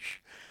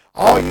change.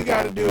 All you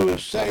got to do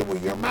is say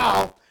with your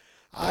mouth,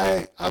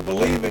 I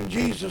believe in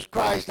Jesus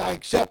Christ. I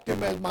accept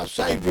him as my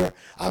Savior.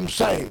 I'm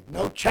saved.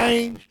 No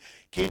change.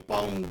 Keep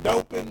on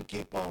doping.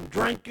 Keep on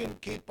drinking.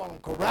 Keep on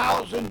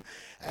carousing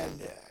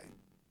and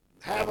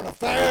having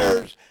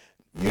affairs.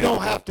 You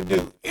don't have to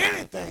do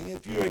anything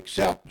if you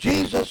accept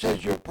Jesus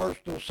as your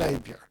personal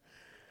Savior.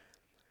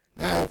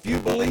 Now, if you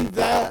believe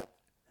that,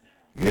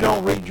 you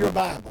don't read your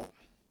Bible.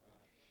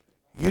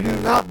 You do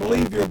not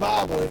believe your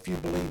Bible if you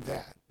believe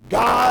that.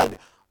 God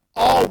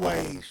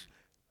always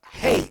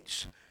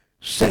hates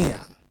sin.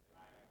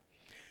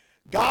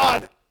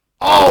 God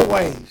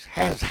always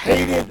has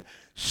hated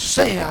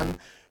sin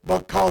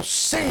because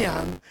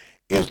sin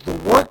is the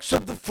works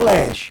of the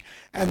flesh,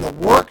 and the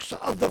works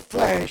of the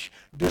flesh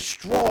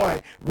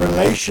destroy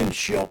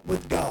relationship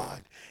with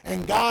God.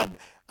 And God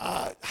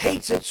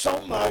hates it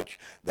so much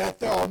that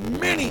there are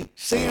many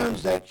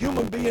sins that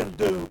human beings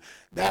do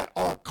that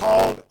are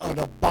called an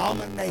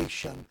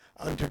abomination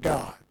unto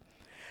God.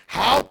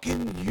 How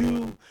can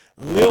you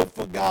live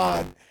for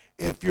God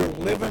if you're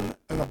living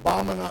an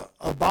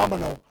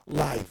abominable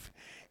life?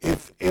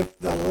 If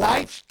the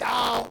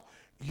lifestyle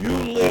you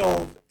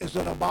live is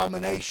an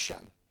abomination,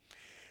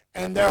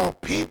 and there are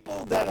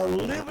people that are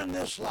living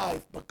this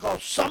life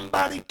because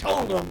somebody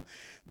told them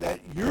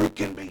that you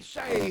can be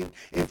saved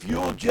if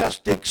you'll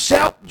just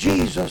accept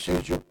Jesus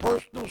as your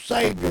personal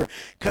Savior,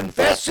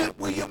 confess it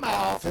with your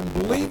mouth, and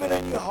believe it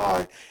in your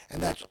heart,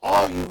 and that's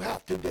all you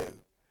have to do.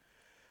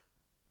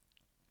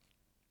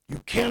 You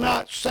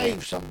cannot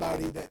save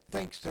somebody that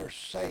thinks they're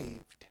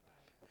saved.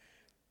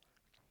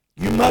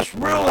 You must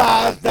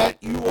realize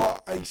that you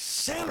are a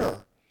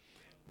sinner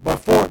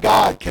before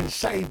God can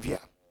save you.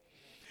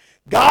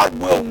 God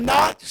will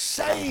not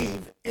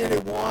save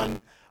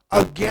anyone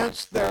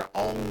against their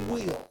own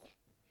will.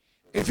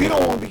 If you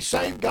don't want to be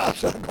saved,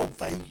 God's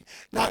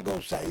not going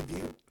to save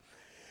you.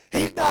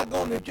 He's not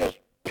going to just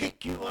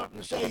pick you up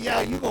and say,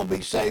 yeah, you're going to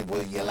be saved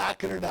whether you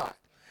like it or not.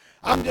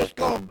 I'm going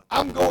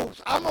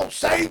to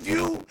save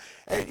you,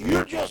 and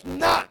you're just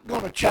not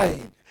going to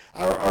change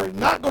or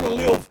not going to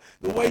live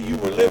the way you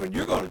were living.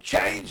 You're going to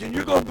change, and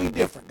you're going to be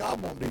different.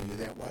 God won't do you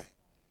that way.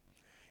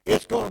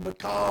 It's going to be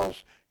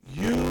because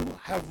you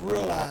have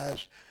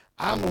realized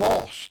I'm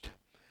lost.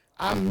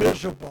 I'm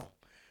miserable.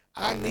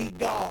 I need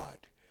God.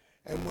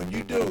 And when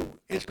you do,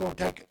 it's going to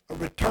take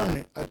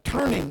a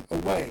turning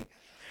away.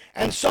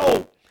 And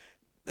so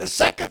the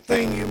second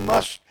thing you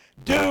must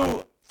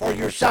do for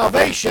your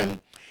salvation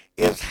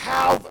is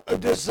have a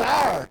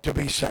desire to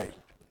be saved.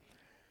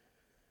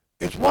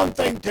 It's one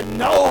thing to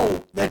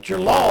know that you're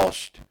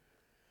lost,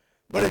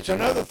 but it's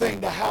another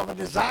thing to have a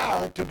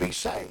desire to be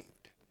saved.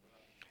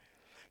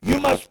 You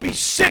must be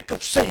sick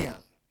of sin,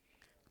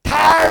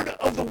 tired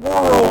of the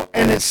world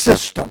and its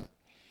system.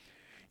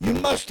 You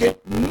must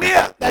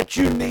admit that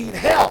you need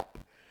help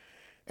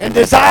and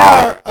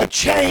desire a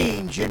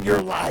change in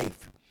your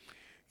life.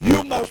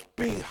 You must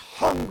be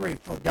hungry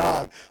for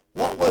God.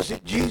 What was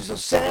it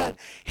Jesus said?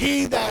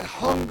 He that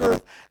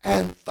hungereth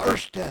and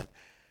thirsteth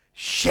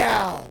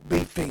shall be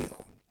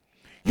filled.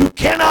 You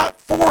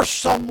cannot force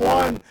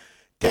someone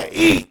to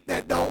eat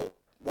that don't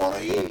want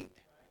to eat.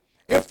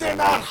 If they're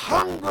not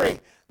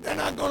hungry, they're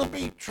not going to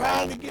be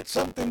trying to get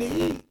something to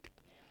eat.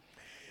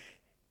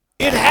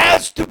 It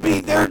has to be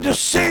their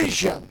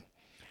decision,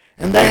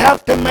 and they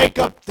have to make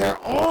up their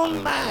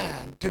own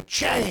mind to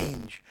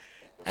change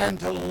and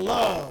to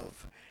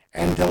love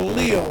and to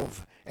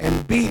live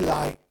and be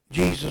like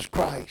Jesus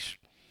Christ.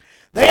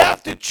 They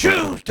have to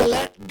choose to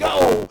let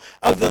go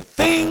of the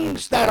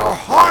things that are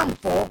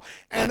harmful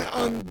and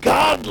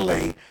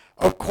ungodly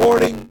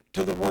according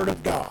to the Word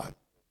of God.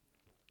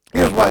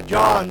 Here's what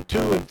John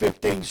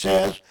 2:15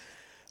 says,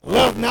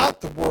 love not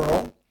the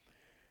world,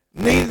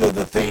 neither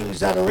the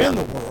things that are in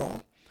the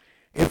world.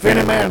 If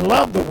any man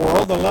love the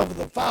world, the love of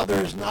the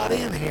Father is not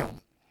in him.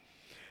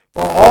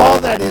 For all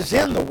that is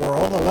in the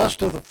world, the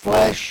lust of the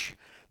flesh,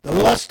 the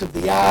lust of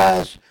the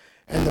eyes,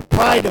 and the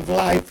pride of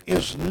life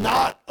is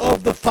not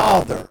of the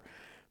Father,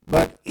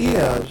 but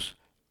is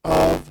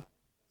of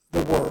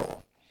the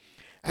world.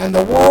 And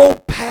the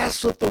world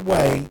passeth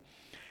away,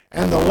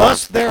 and the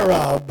lust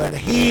thereof, but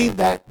he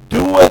that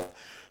doeth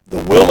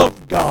the will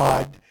of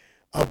God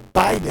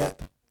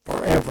abideth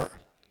forever.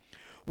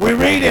 We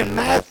read in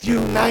Matthew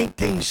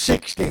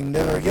 19:16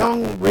 that a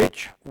young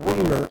rich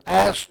ruler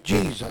asked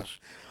Jesus,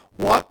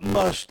 what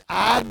must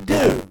I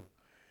do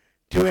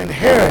to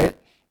inherit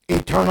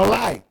eternal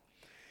life?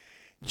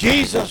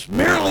 Jesus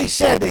merely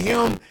said to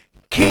him,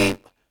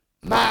 keep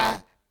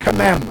my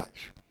commandments.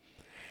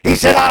 He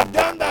said, I've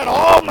done that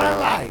all my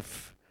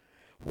life.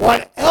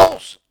 What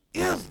else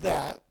is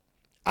that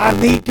I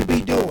need to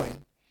be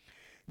doing?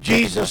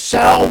 Jesus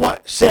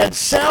said,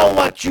 sell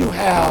what you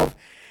have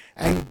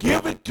and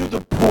give it to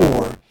the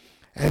poor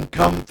and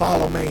come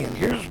follow me. And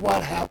here's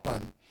what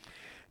happened.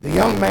 The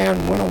young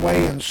man went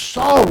away in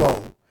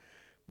sorrow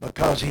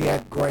because he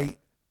had great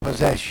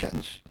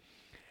possessions.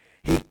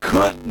 He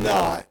could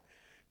not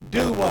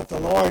do what the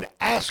Lord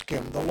asked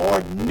him. The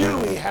Lord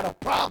knew he had a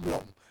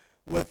problem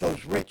with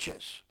those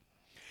riches.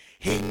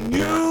 He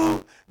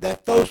knew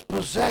that those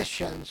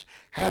possessions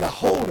had a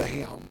hold of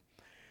him,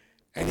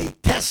 and he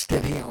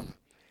tested him.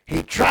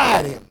 He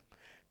tried him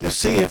to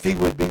see if he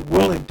would be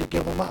willing to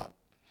give them up.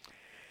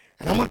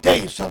 And I'm going to tell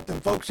you something,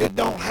 folks. It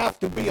don't have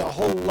to be a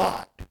whole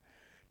lot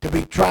to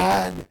be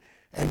tried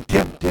and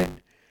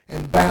tempted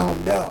and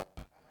bound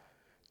up.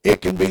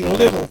 It can be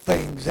little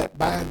things that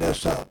bind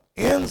us up,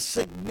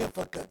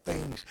 insignificant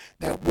things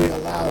that we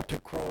allow to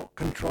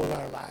control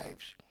our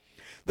lives.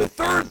 The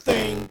third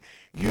thing,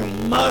 you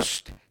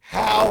must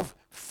have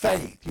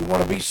faith. You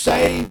want to be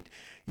saved?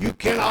 You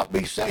cannot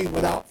be saved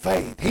without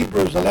faith.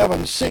 Hebrews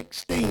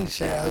 11:16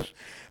 says,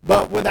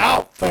 but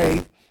without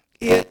faith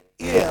it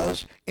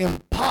is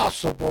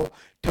impossible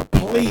to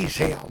please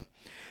him.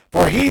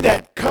 For he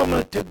that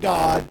cometh to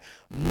God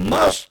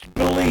must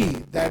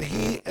believe that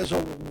he is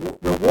a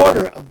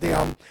rewarder of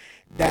them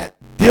that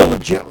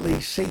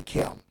diligently seek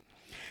him.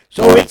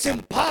 So it's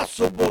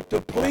impossible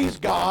to please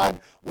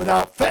God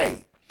without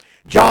faith.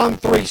 John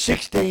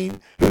 3:16,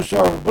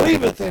 whosoever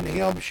believeth in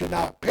him should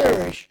not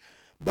perish,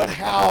 but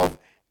have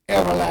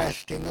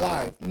everlasting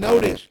life.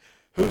 Notice,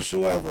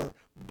 whosoever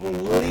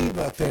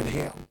believeth in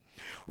him.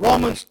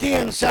 Romans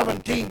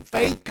 10:17,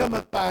 faith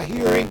cometh by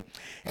hearing,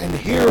 and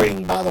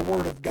hearing by the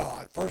word of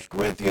God. 1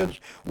 Corinthians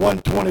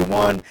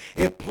 1:21,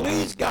 it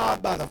pleased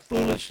God by the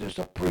foolishness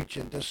of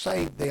preaching to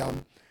save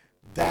them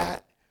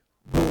that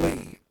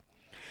believe.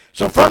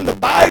 So from the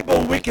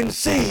Bible, we can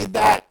see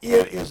that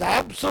it is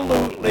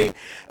absolutely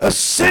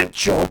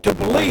essential to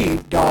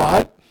believe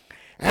God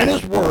and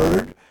his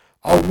word,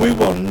 or we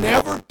will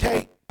never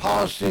take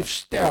positive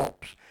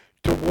steps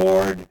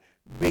toward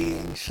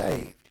being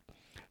saved.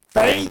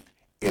 Faith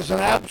is an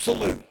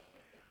absolute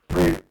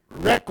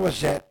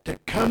prerequisite to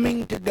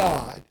coming to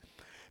God,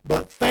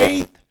 but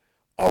faith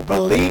or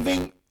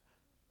believing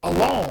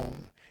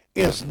alone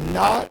is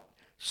not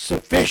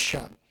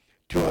sufficient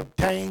to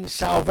obtain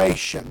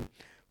salvation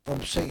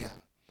from sin.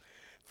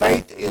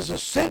 Faith is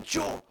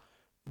essential,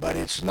 but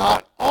it's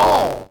not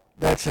all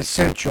that's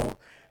essential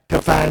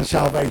to find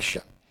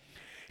salvation.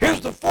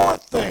 Here's the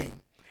fourth thing.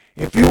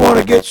 If you want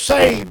to get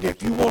saved,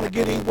 if you want to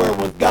get anywhere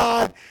with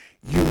God,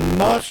 you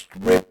must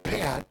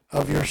repent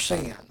of your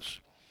sins.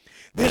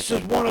 This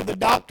is one of the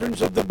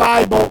doctrines of the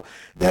Bible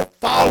that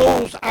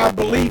follows our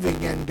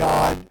believing in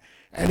God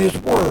and his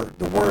word.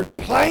 The word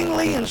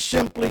plainly and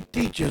simply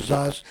teaches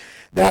us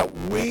that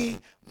we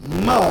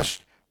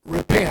must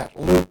repent.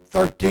 Luke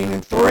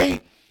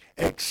 13:3,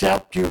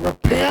 except you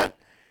repent,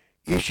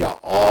 ye shall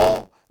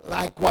all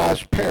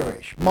likewise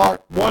perish.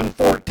 Mark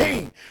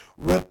 1:14,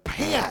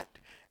 repent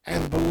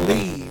and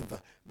believe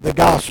the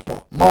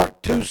gospel.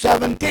 Mark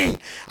 2:17,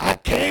 I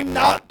came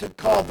not to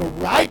call the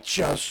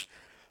righteous,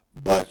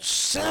 but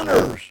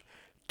sinners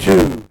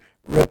to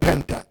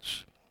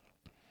repentance.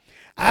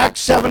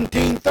 Acts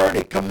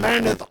 17:30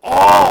 commandeth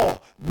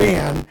all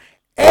men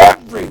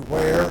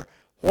everywhere,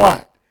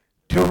 what?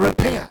 To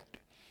repent.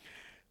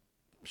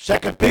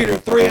 2 Peter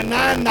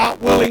 3:9,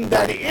 not willing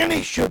that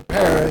any should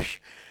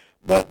perish,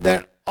 but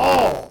that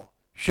all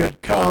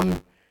should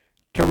come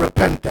to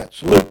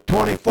repentance. Luke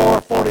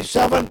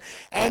 24:47,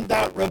 and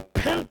that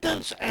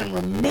repentance and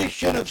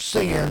remission of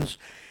sins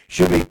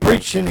should be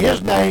preached in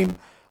his name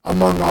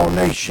among all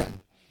nations.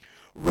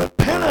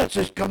 Repentance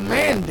is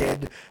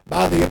commanded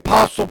by the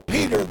Apostle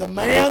Peter, the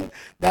man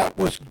that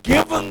was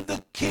given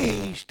the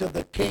keys to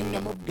the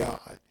kingdom of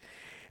God.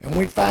 And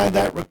we find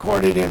that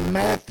recorded in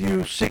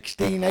Matthew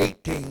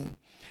 16:18.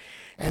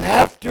 And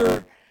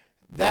after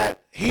that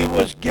he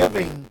was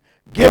given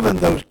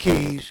those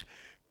keys,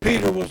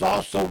 Peter was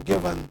also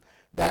given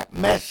that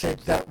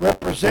message that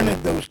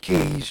represented those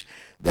keys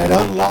that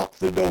unlocked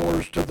the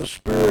doors to the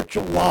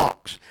spiritual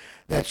locks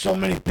that so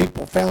many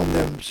people found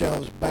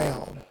themselves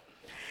bound.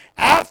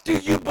 After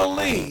you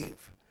believe,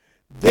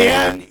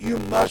 then you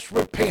must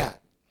repent.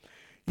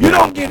 You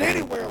don't get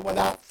anywhere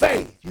without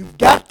faith. You've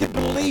got to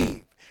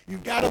believe.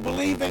 You've got to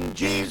believe in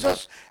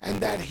Jesus and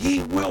that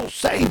he will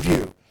save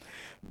you.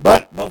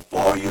 But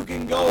before you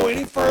can go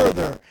any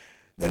further,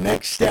 the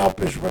next step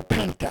is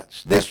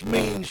repentance. This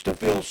means to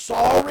feel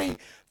sorry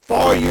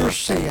for your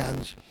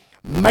sins,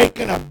 make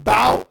an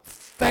about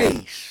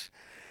face,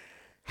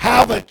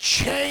 have a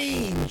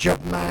change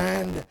of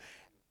mind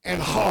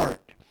and heart.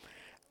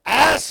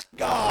 Ask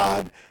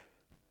God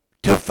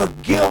to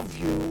forgive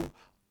you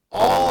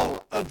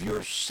all of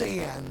your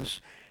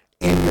sins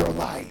in your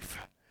life.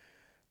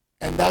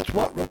 And that's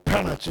what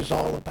repentance is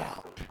all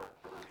about.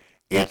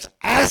 It's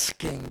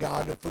asking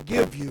God to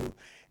forgive you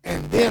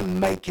and then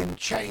making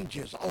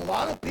changes. A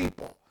lot of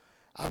people,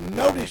 I've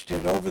noticed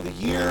it over the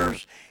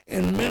years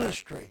in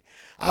ministry.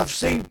 I've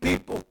seen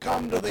people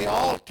come to the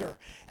altar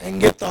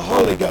and get the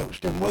Holy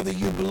Ghost. And whether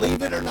you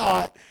believe it or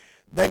not,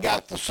 they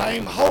got the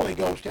same Holy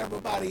Ghost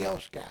everybody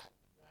else got.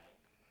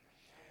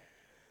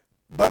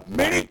 But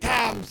many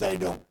times they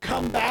don't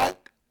come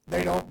back,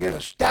 they don't get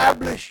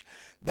established,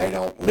 they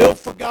don't live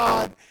for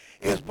God,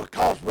 is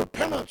because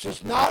repentance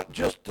is not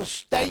just a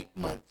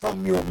statement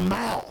from your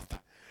mouth.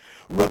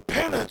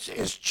 Repentance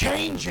is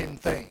changing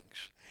things.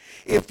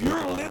 If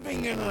you're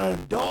living in an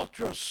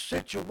adulterous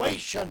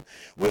situation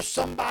with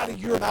somebody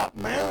you're not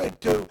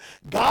married to,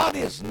 God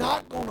is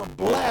not going to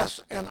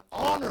bless and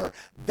honor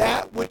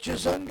that which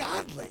is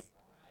ungodly.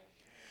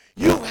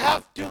 You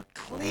have to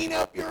clean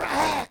up your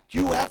act.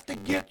 You have to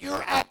get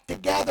your act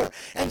together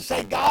and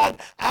say,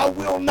 God, I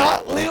will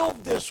not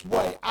live this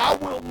way. I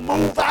will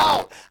move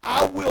out.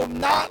 I will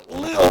not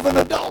live in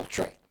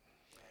adultery.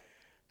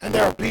 And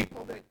there are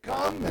people that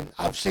come, and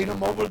I've seen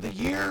them over the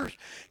years,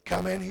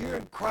 come in here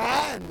and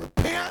cry and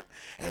repent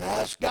and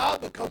ask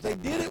God because they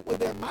did it with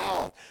their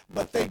mouth,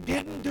 but they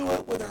didn't do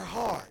it with their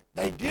heart.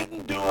 They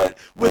didn't do it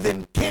with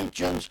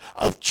intentions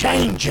of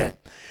changing.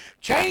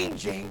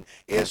 Changing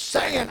is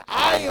saying,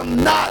 I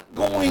am not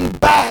going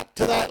back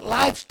to that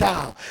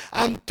lifestyle.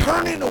 I'm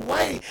turning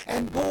away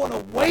and going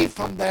away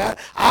from that.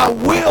 I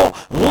will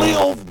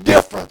live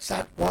different.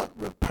 That's what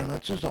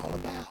repentance is all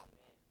about.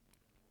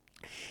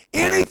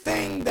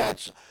 Anything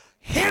that's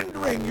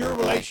hindering your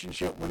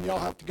relationship, when y'all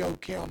have to go,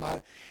 Kim,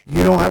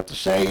 you don't have to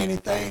say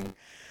anything.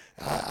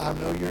 I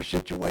know your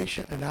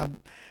situation, and I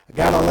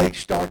got a late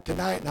start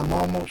tonight, and I'm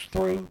almost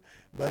through,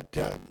 but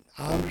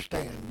I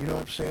understand. You don't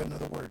have to say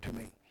another word to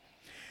me.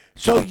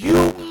 So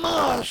you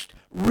must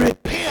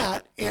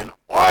repent in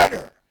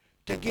order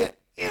to get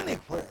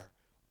anywhere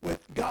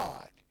with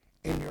God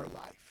in your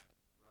life.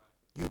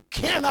 You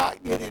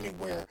cannot get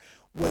anywhere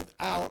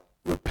without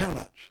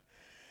repentance.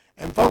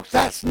 And folks,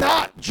 that's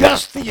not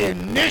just the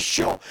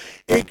initial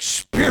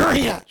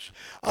experience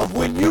of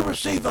when you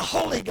receive the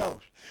Holy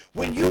Ghost.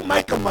 When you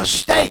make a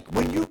mistake,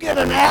 when you get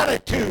an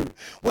attitude,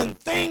 when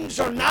things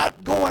are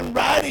not going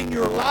right in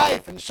your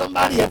life and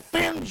somebody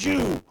offends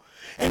you,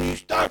 and you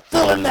start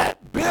feeling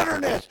that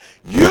bitterness,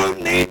 you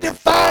need to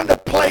find a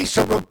place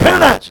of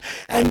repentance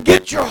and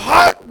get your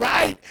heart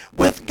right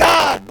with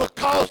God,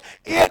 because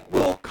it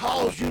will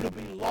cause you to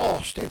be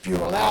lost if you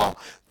allow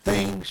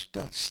things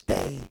to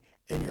stay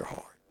in your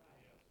heart.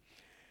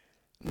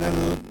 And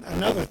then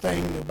another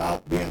thing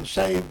about being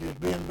saved is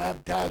being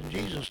baptized in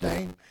Jesus'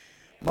 name.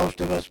 Most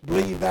of us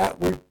believe that.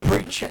 We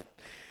preach it.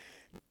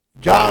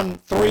 John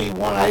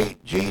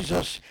 3:1-8,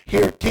 Jesus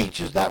here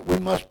teaches that we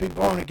must be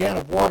born again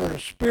of water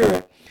and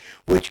spirit,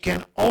 which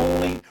can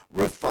only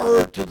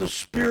refer to the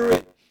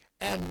spirit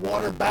and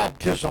water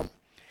baptism.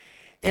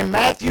 In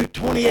Matthew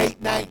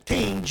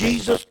 28:19,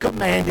 Jesus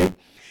commanded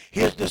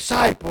his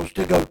disciples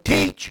to go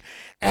teach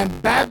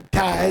and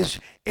baptize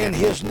in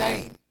his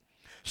name.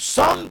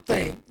 Some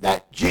think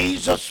that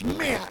Jesus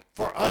meant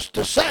for us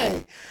to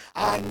say,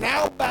 I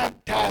now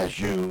baptize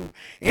you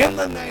in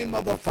the name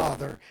of the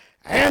Father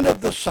and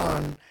of the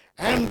Son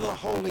and the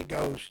Holy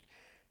Ghost.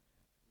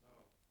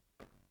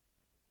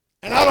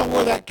 And I don't know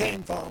where that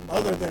came from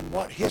other than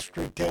what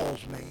history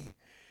tells me.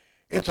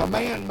 It's a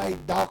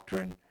man-made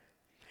doctrine.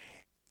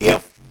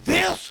 If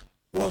this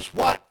was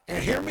what,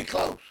 and hear me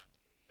close,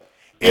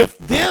 if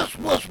this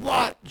was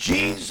what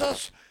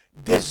Jesus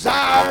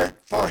desired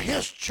for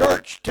his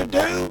church to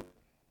do,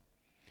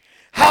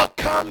 how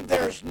come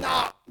there's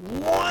not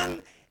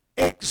one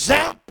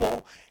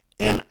example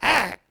in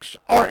Acts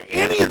or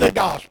any of the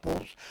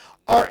Gospels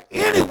or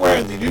anywhere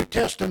in the New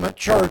Testament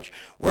church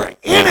where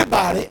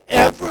anybody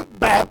ever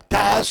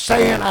baptized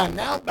saying, I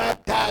now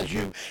baptize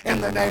you in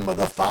the name of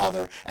the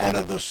Father and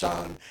of the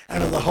Son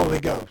and of the Holy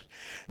Ghost?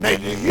 Now,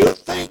 do you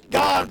think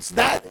God's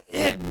that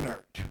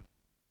ignorant?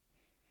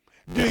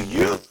 Do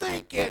you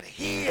think that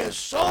he is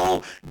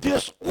so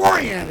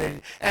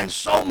disoriented and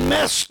so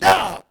messed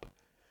up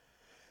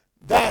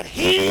that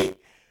he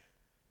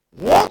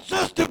wants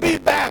us to be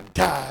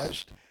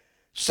baptized,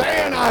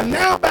 saying, I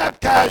now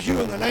baptize you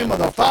in the name of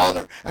the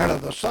Father and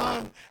of the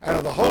Son and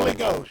of the Holy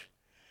Ghost,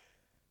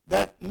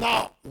 that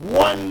not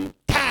one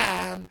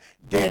time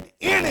did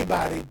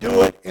anybody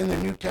do it in the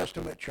New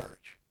Testament church?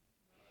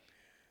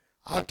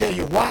 I'll tell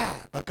you why,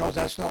 because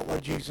that's not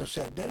what Jesus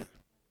said do.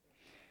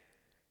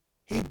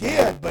 He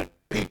did, but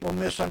people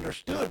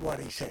misunderstood what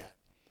he said.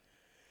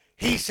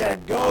 He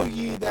said, go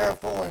ye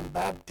therefore and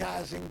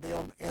baptizing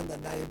them in the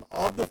name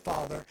of the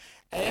Father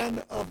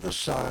and of the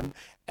Son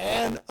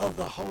and of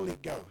the Holy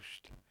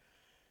Ghost.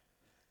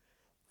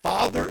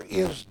 Father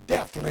is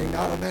definitely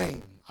not a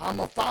name. I'm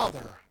a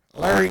father.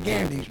 Larry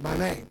Gandy's my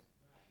name.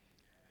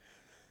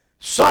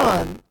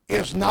 Son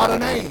is not a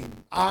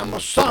name. I'm a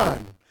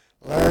son.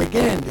 Larry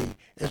Gandy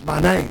is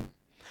my name.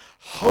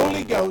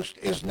 Holy Ghost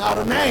is not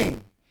a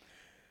name.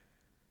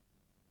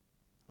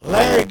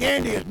 Larry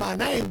Gandy is my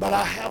name, but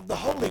I have the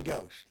Holy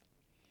Ghost.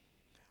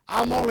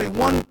 I'm only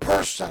one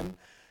person,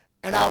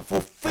 and I've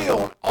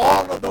fulfilled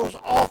all of those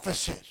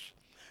offices.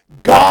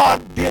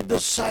 God did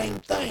the same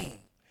thing.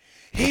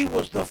 He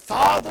was the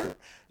Father,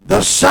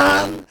 the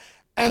Son,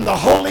 and the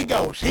Holy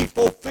Ghost. He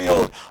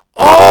fulfilled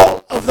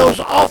all of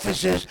those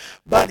offices,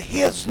 but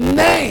his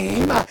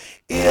name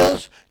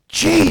is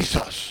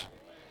Jesus.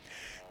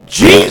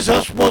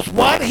 Jesus was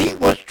what he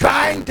was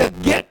trying to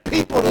get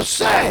people to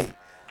say.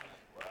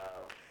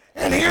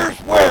 And here's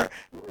where,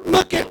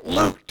 look at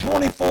Luke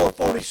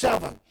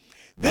 24:47.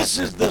 This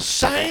is the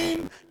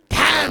same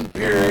time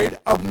period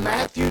of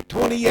Matthew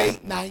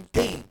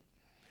 28:19.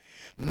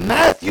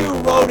 Matthew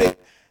wrote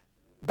it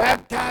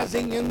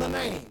baptizing in the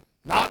name.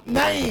 Not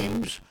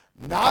names,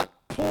 not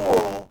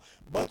plural,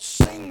 but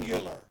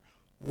singular.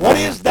 What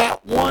is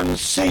that one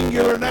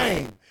singular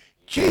name?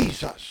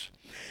 Jesus.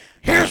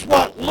 Here's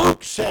what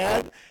Luke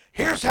said.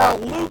 Here's how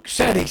Luke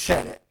said he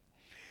said it.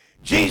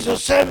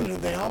 Jesus said unto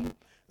them,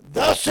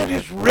 thus it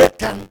is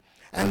written,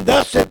 and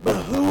thus it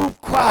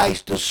behooved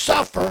Christ to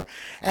suffer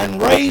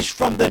and raise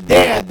from the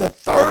dead the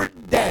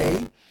third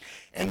day.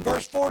 And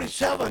verse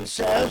 47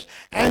 says,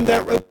 and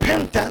that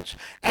repentance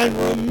and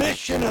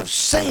remission of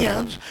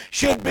sins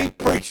should be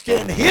preached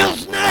in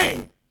his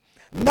name,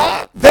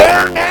 not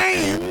their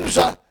names,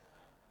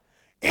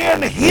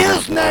 in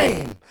his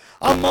name,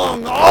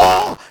 among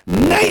all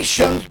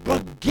nations,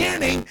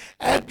 beginning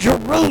at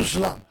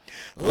Jerusalem.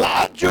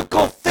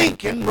 Logical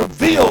thinking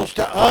reveals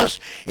to us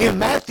in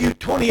Matthew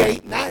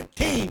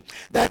 28:19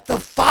 that the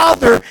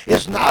Father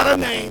is not a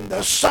name,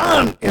 the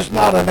Son is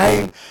not a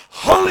name,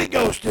 Holy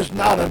Ghost is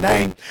not a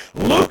name.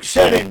 Luke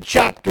said in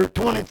chapter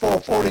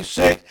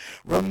 24:46,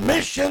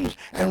 remissions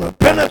and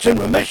repentance and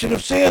remission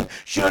of sin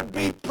should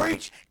be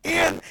preached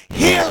in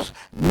his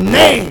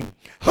name.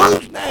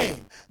 Whose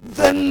name?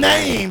 The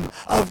name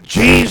of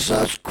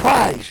Jesus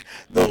Christ,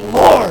 the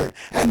Lord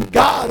and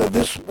God of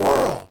this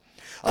world.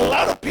 A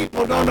lot of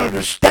people don't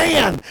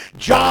understand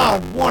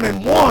John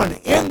 1:1.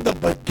 In the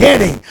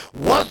beginning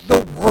was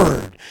the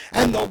Word,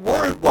 and the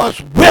Word was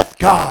with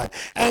God,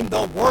 and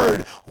the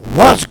Word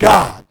was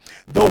God.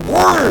 The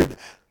Word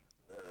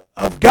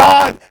of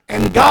God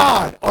and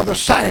God are the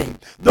same.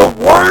 The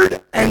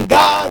Word and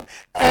God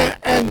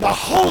and the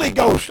Holy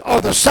Ghost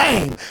are the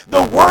same.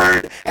 The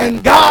Word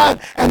and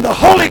God and the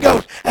Holy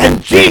Ghost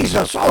and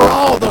Jesus are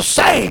all the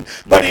same.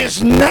 But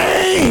his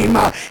name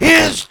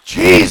is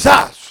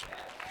Jesus.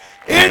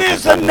 It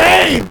is a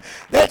name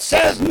that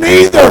says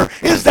neither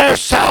is there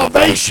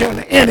salvation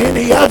in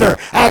any other.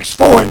 Acts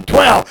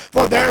 4:12.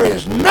 For there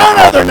is none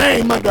other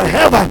name under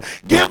heaven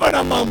given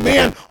among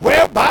men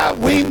whereby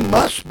we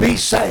must be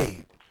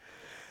saved.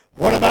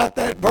 What about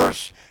that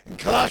verse in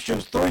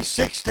Colossians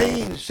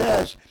 3:16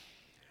 says,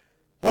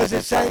 what does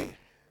it say?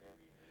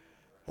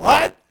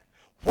 What?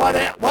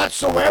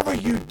 Whatsoever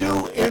you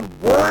do in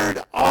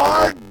word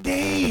or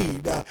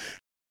deed,